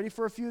 You ready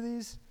for a few of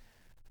these?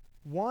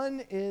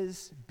 One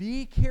is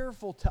be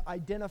careful to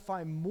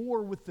identify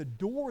more with the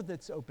door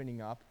that's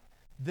opening up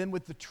than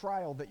with the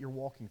trial that you're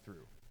walking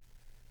through.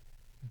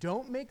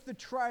 Don't make the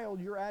trial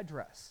your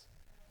address.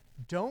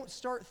 Don't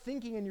start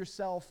thinking in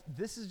yourself,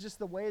 this is just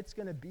the way it's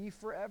going to be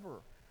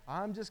forever.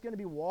 I'm just going to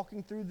be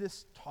walking through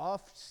this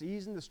tough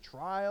season, this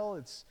trial.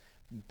 It's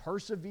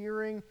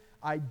persevering.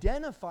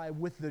 Identify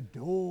with the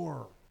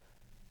door.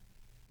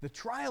 The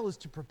trial is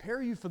to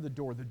prepare you for the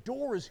door. The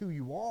door is who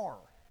you are.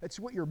 That's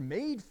what you're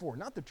made for,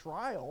 not the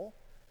trial.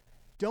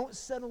 Don't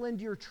settle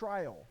into your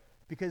trial,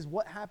 because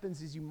what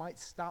happens is you might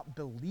stop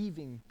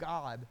believing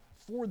God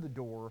for the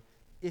door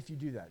if you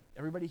do that.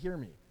 Everybody hear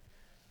me?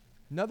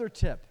 Another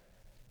tip,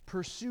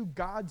 pursue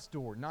God's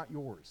door, not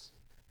yours.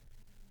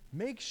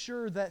 Make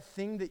sure that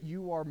thing that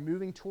you are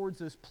moving towards,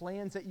 those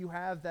plans that you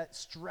have, that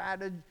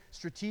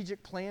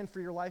strategic plan for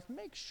your life,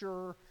 make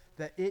sure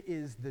that it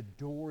is the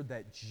door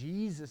that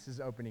Jesus is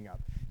opening up.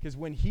 Because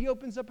when he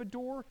opens up a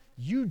door,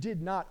 you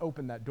did not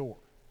open that door.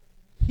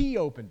 He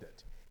opened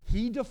it.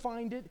 He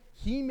defined it.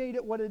 He made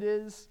it what it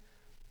is.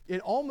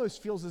 It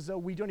almost feels as though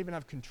we don't even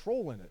have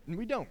control in it, and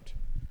we don't.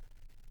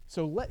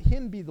 So let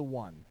him be the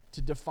one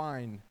to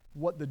define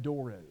what the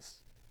door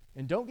is.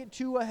 And don't get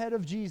too ahead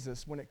of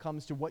Jesus when it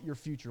comes to what your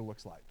future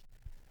looks like.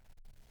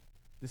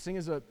 This thing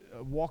is a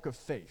walk of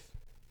faith.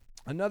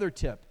 Another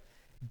tip,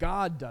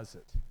 God does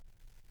it.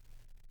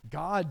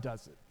 God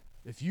does it.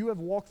 If you have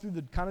walked through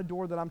the kind of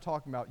door that I'm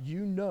talking about,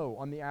 you know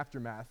on the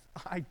aftermath,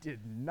 I did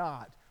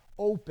not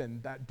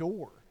open that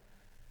door.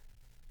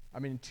 I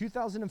mean, in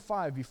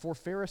 2005, before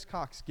Ferris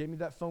Cox gave me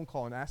that phone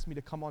call and asked me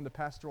to come on the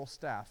pastoral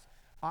staff,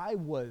 I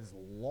was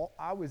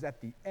at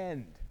the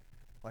end,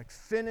 like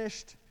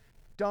finished,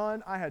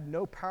 done. I had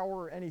no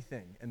power or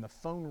anything, and the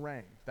phone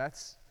rang.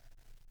 That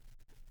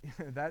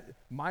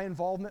my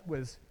involvement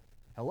was,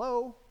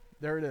 hello,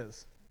 there it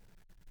is.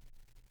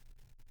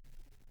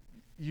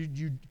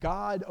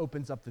 God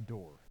opens up the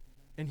door,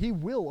 and he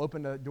will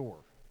open that door.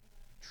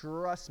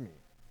 Trust me.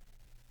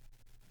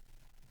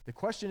 The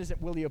question isn't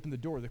will he open the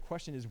door. The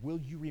question is, will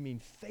you remain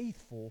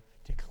faithful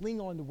to cling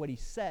on to what he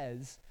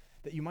says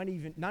that you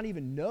might not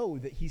even know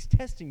that he's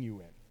testing you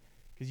in?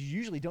 Because you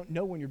usually don't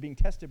know when you're being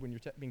tested when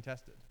you're being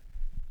tested.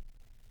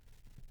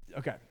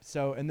 Okay,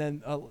 so, and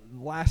then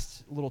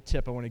last little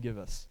tip I want to give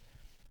us.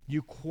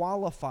 You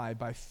qualify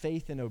by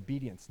faith and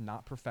obedience,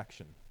 not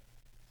perfection.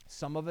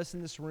 Some of us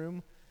in this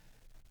room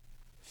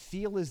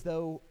feel as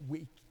though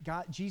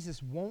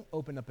Jesus won't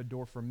open up a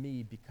door for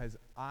me because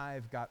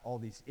I've got all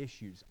these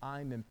issues.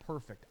 I'm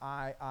imperfect.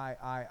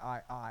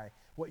 I.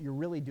 What you're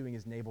really doing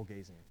is navel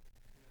gazing.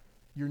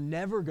 You're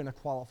never going to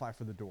qualify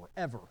for the door,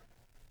 ever.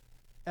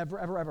 Ever,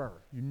 ever,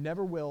 ever. You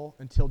never will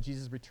until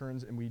Jesus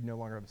returns and we no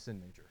longer have a sin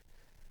nature.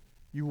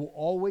 You will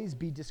always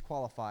be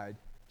disqualified.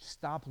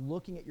 Stop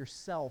looking at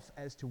yourself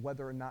as to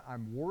whether or not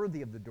I'm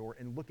worthy of the door,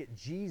 and look at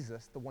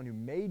Jesus, the one who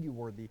made you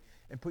worthy,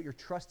 and put your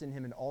trust in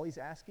him, and all he's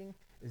asking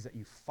is that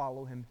you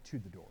follow him to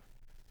the door.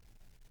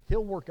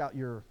 He'll work out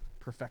your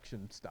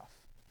perfection stuff.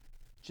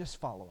 Just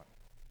follow him.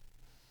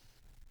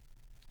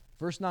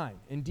 Verse 9,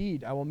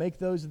 indeed, I will make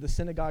those of the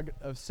synagogue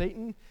of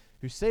Satan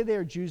who say they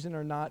are Jews and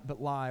are not,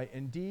 but lie.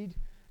 Indeed,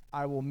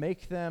 I will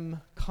make them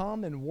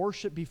come and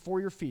worship before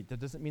your feet. That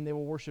doesn't mean they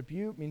will worship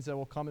you. It means they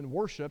will come and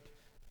worship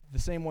the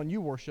same one you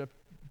worship,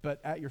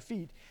 but at your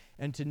feet,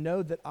 and to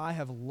know that I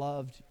have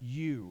loved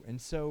you.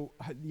 And so,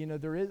 I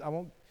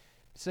won't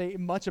say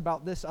much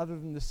about this other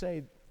than to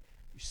say,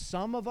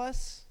 some of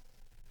us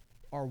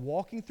are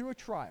walking through a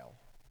trial,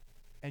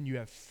 and you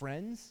have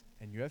friends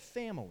and you have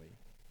family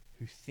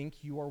who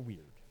think you are weird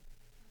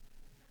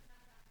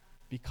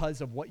because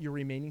of what you're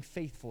remaining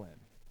faithful in,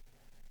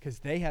 because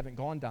they haven't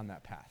gone down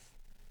that path.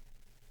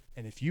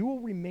 And if you will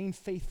remain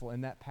faithful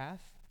in that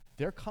path,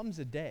 there comes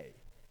a day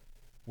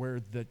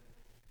where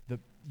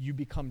you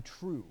become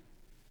true,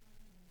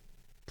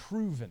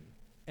 proven,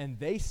 and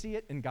they see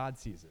it and God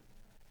sees it.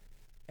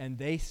 And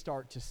they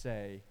start to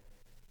say,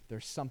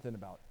 there's something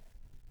about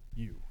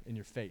you and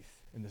your faith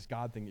in this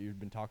God thing that you've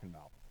been talking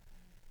about.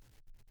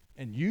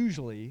 And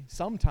usually,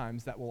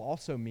 sometimes that will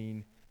also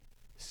mean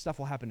stuff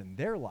will happen in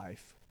their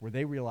life where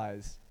they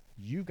realize,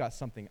 you've got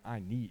something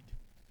I need.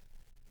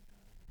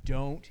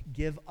 Don't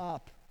give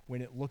up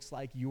when it looks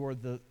like you're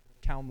the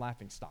town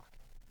laughing stock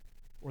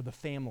or the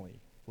family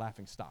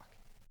laughing stock.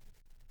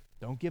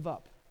 Don't give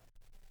up.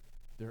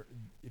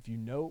 If you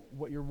know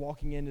what you're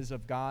walking in is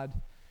of God,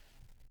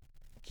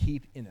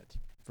 keep in it.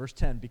 Verse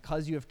 10,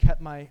 because you have kept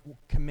my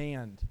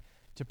command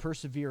to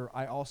persevere,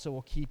 I also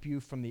will keep you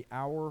from the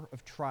hour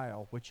of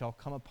trial, which shall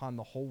come upon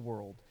the whole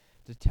world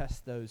to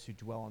test those who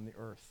dwell on the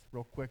earth.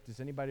 Real quick, does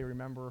anybody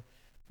remember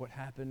what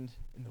happened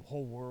in the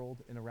whole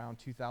world in around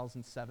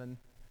 2007?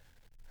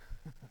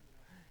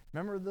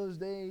 Remember those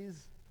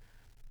days?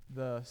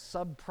 The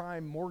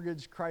subprime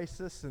mortgage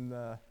crisis and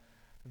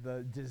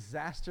the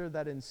disaster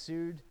that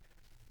ensued,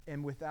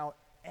 and without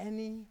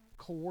any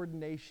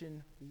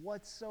coordination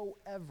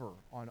whatsoever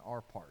on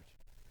our part,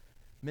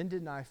 Minda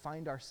and I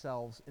find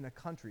ourselves in a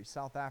country,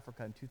 South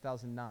Africa in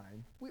 2009.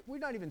 We're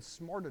not even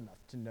smart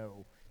enough to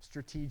know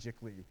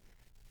strategically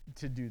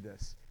to do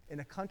this. In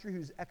a country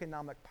whose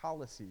economic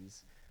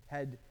policies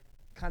had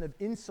kind of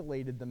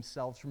insulated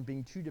themselves from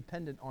being too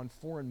dependent on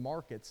foreign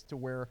markets, to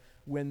where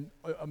when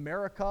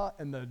America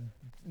and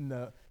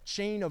the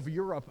chain of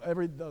Europe,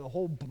 the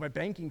whole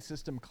banking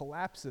system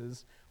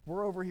collapses,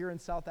 we're over here in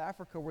South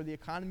Africa where the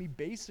economy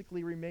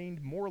basically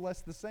remained more or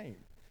less the same.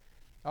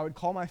 I would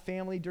call my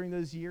family during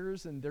those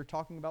years, and they're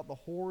talking about the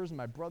horrors, and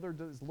my brother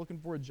is looking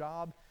for a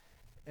job,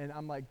 and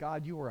I'm like,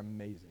 God, you are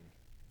amazing.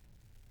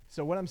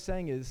 So what I'm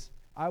saying is,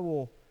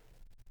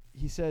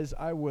 he says,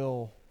 I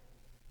will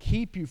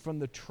keep you from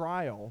the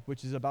trial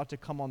which is about to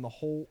come on the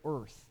whole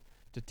earth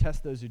to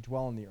test those who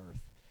dwell on the earth.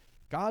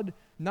 God,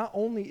 not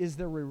only is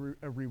there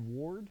a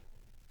reward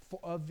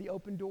of the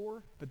open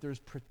door, but there's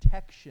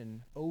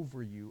protection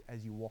over you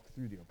as you walk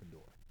through the open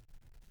door.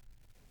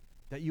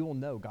 That you will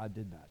know God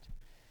did that.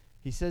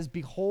 He says,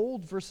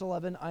 behold, verse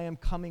 11, I am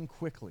coming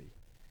quickly.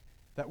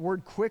 That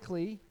word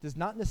quickly does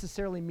not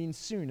necessarily mean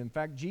soon. In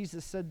fact,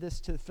 Jesus said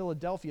this to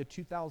Philadelphia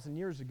 2,000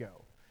 years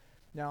ago.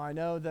 Now, I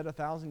know that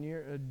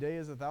a day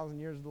is 1,000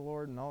 years of the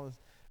Lord and all this,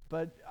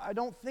 but I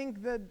don't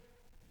think that,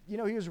 he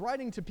was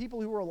writing to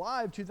people who were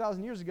alive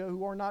 2,000 years ago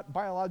who are not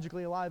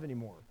biologically alive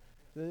anymore.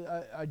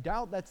 I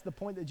doubt that's the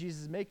point that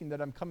Jesus is making,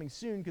 that I'm coming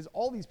soon, because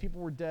all these people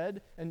were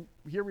dead, and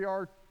here we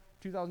are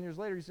 2,000 years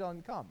later, he still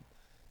hasn't come.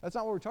 That's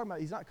not what we're talking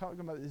about. He's not talking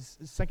about his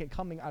second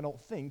coming, I don't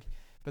think,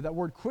 but that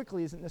word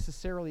quickly isn't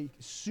necessarily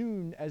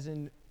soon as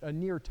in a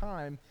near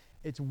time.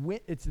 It's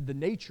the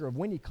nature of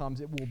when he comes,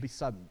 it will be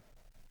sudden.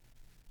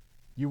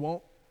 You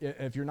won't,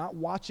 if you're not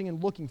watching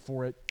and looking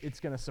for it, it's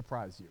going to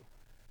surprise you.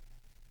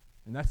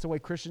 And that's the way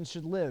Christians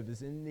should live,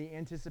 is in the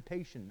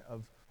anticipation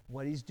of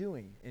what he's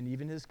doing and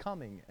even his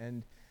coming,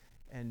 and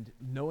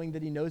knowing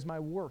that he knows my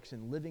works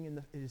and living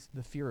in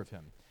the fear of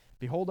him.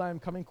 Behold, I am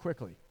coming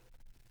quickly.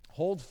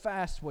 Hold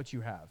fast what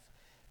you have,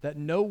 that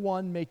no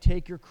one may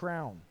take your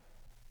crown.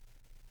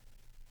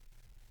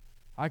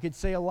 I could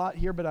say a lot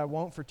here, but I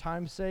won't for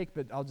time's sake,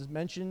 but I'll just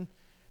mention,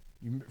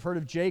 you've heard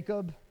of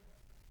Jacob,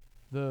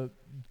 the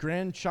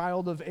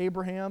grandchild of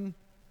Abraham,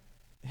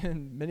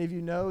 and many of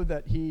you know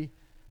that he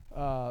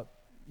was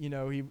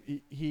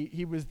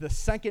the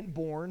second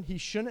born. He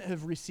shouldn't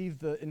have received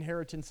the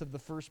inheritance of the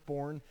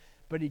firstborn,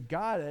 but he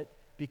got it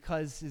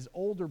because his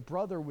older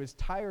brother was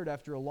tired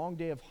after a long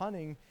day of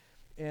hunting,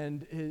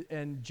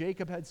 and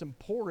Jacob had some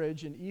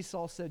porridge, and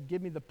Esau said,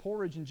 give me the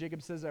porridge, and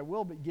Jacob says, I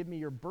will, but give me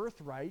your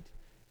birthright.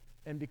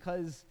 And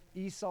because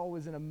Esau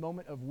was in a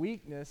moment of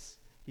weakness,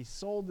 he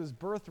sold his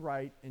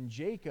birthright, and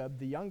Jacob,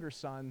 the younger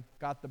son,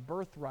 got the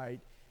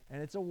birthright.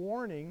 And it's a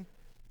warning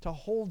to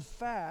hold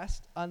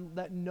fast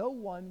that no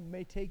one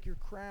may take your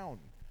crown.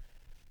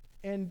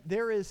 And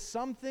there is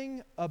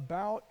something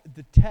about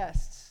the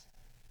tests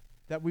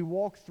that we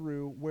walk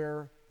through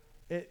where,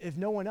 if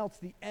no one else,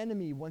 the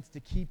enemy wants to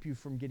keep you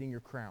from getting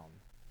your crown.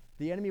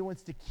 The enemy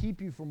wants to keep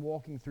you from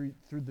walking through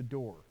the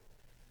door.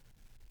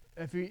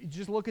 If you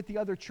just look at the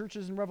other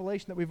churches in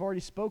Revelation that we've already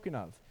spoken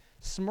of,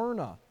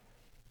 Smyrna,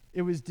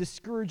 it was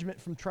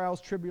discouragement from trials,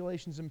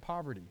 tribulations, and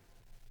poverty.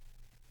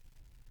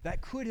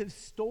 That could have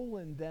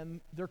stolen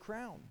them their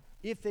crown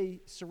if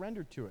they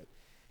surrendered to it.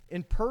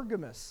 In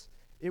Pergamos,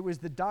 it was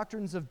the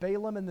doctrines of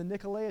Balaam and the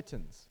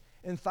Nicolaitans.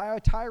 In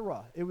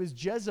Thyatira, it was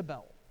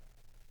Jezebel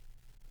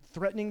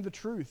threatening the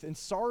truth. In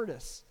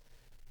Sardis,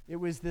 it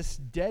was this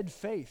dead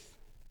faith.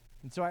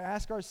 And so I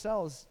ask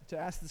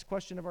this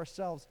question of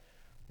ourselves,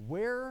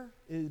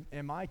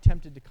 am I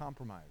tempted to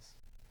compromise?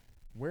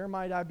 Where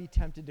might I be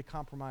tempted to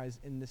compromise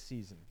in this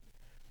season?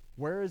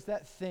 Where is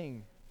that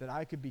thing that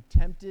I could be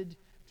tempted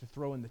to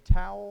throw in the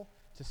towel,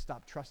 to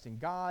stop trusting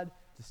God,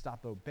 to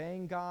stop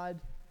obeying God?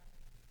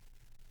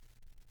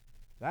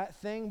 That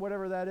thing,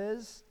 whatever that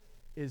is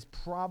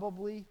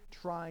probably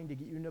trying to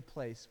get you in a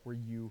place where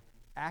you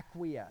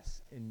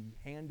acquiesce and you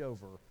hand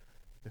over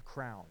the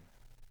crown,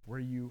 where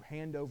you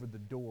hand over the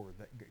door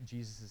that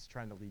Jesus is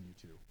trying to lead you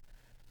to.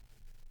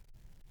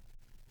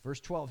 Verse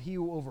 12, he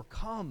who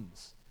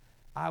overcomes,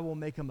 I will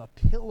make him a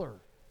pillar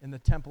in the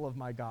temple of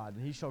my God,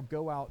 and he shall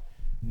go out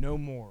no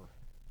more.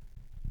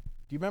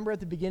 Do you remember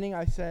at the beginning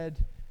I said,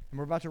 and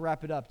we're about to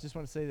wrap it up, just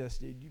want to say this.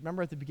 Do you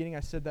remember at the beginning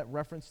I said that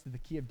reference to the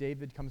key of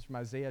David comes from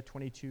Isaiah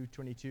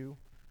 22:22?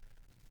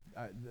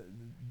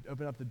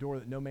 Open up the door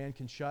that no man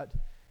can shut.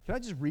 Can I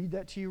just read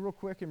that to you real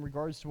quick in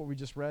regards to what we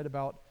just read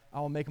about I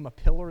will make him a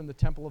pillar in the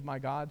temple of my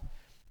God?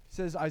 It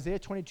says, Isaiah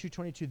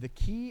 22:22, the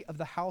key of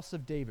the house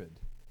of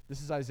David.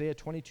 This is Isaiah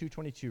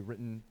 22:22,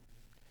 written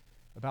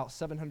about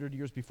 700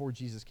 years before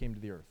Jesus came to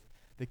the earth.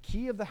 The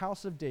key of the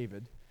house of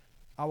David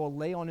I will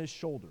lay on his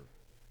shoulder.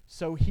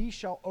 So he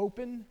shall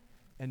open,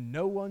 and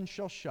no one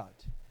shall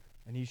shut.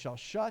 And he shall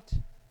shut,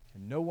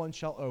 and no one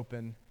shall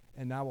open.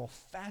 And I will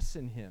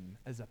fasten him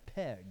as a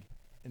peg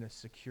in a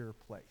secure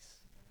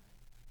place.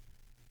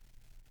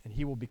 And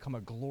he will become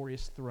a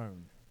glorious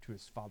throne to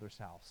his Father's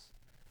house.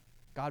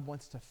 God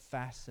wants to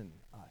fasten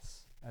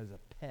us as a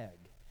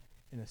peg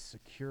in a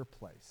secure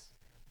place.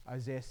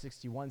 Isaiah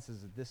 61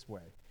 says it this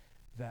way,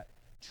 that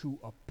to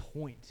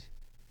appoint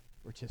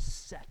or to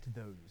set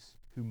those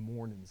who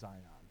mourn in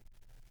Zion,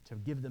 to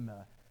give them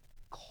a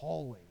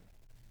calling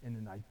and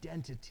an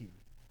identity,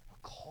 a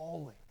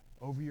calling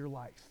over your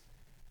life.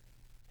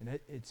 And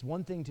it's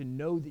one thing to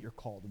know that you're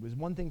called. It was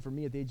one thing for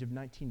me at the age of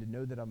 19 to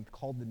know that I'm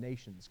called to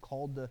nations,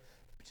 called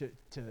to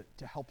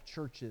help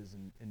churches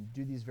and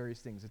do these various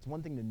things. It's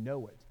one thing to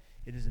know it.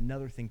 It is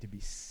another thing to be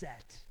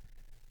set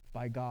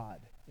by God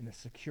in a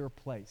secure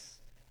place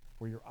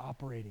where you're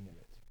operating in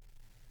it.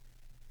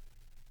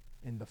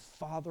 And the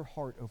Father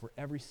heart over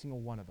every single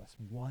one of us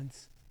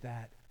wants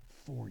that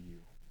for you,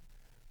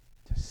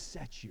 to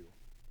set you.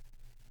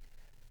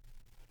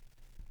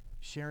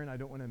 Sharon, I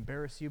don't want to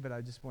embarrass you, but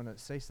I just want to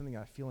say something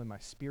I feel in my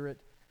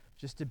spirit,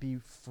 just to be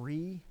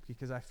free,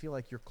 because I feel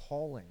like your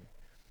calling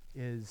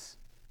is,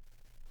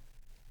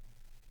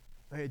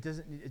 it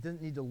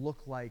doesn't need to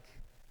look like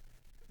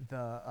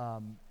the,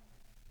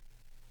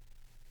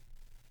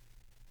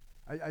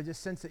 I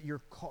just sense that you're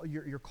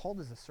called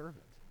as a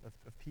servant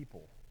of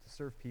people, to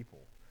serve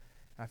people.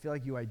 And I feel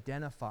like you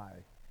identify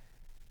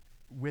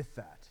with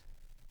that,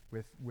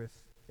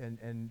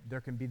 and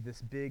there can be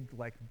this big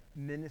like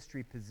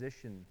ministry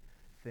position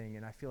thing,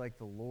 and I feel like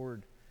the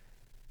Lord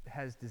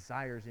has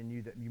desires in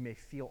you that you may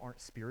feel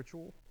aren't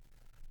spiritual,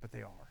 but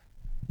they are.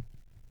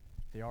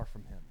 They are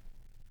from Him.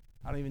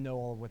 I don't even know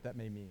all of what that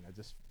may mean. I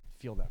just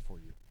feel that for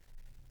you.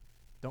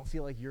 Don't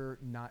feel like you're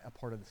not a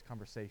part of this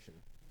conversation.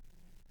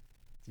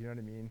 Do you know what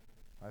I mean?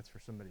 That's for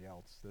somebody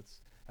else.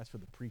 That's for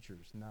the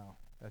preachers. No,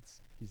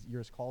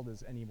 you're as called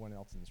as anyone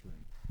else in this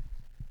room.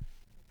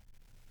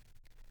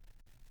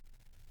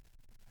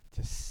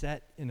 To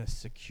set in a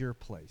secure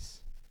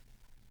place.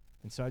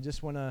 And so I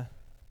just want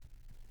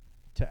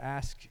to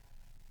ask,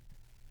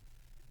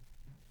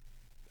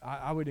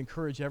 I would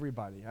encourage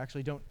everybody,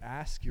 actually don't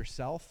ask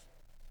yourself.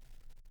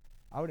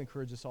 I would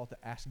encourage us all to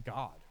ask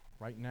God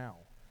right now.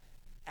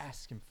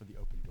 Ask Him for the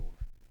open door.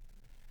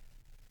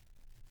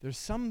 There's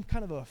some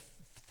kind of a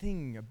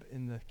thing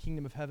in the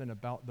kingdom of heaven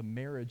about the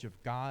marriage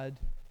of God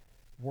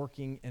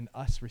working and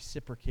us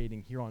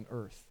reciprocating here on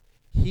earth.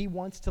 He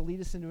wants to lead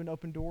us into an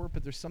open door,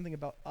 but there's something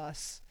about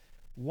us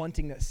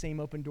wanting that same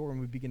open door when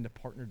we begin to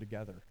partner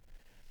together.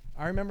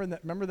 I remember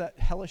that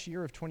hellish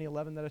year of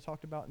 2011 that I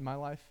talked about in my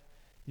life.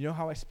 You know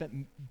how I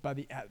spent, by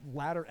the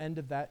latter end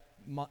of that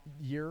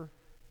year,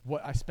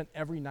 what I spent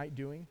every night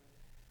doing?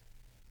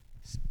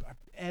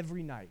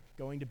 Every night,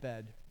 going to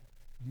bed,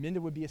 Minda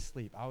would be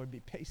asleep. I would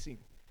be pacing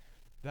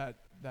that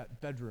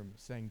bedroom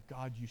saying,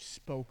 God, you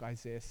spoke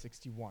Isaiah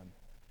 61.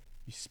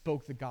 You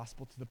spoke the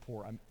gospel to the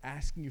poor. I'm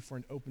asking you for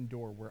an open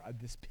door where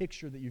this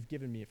picture that you've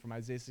given me from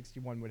Isaiah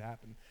 61 would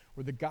happen,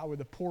 where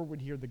the poor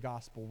would hear the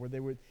gospel, where they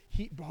would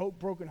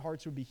broken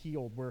hearts would be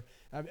healed, where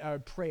I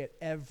would pray it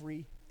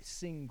every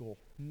single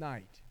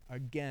night,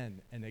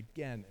 again and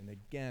again and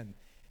again.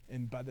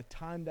 And by the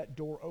time that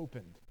door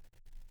opened,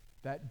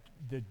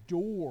 the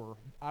door,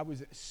 I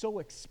was so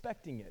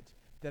expecting it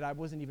that I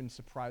wasn't even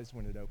surprised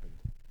when it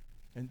opened.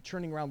 And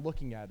turning around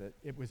looking at it,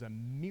 it was a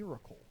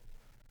miracle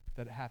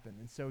that it happened.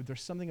 And so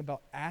there's something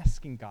about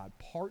asking God,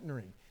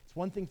 partnering. It's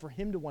one thing for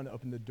Him to want to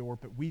open the door,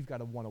 but we've got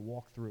to want to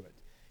walk through it.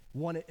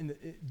 Want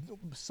it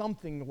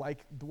something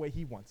like the way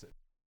He wants it.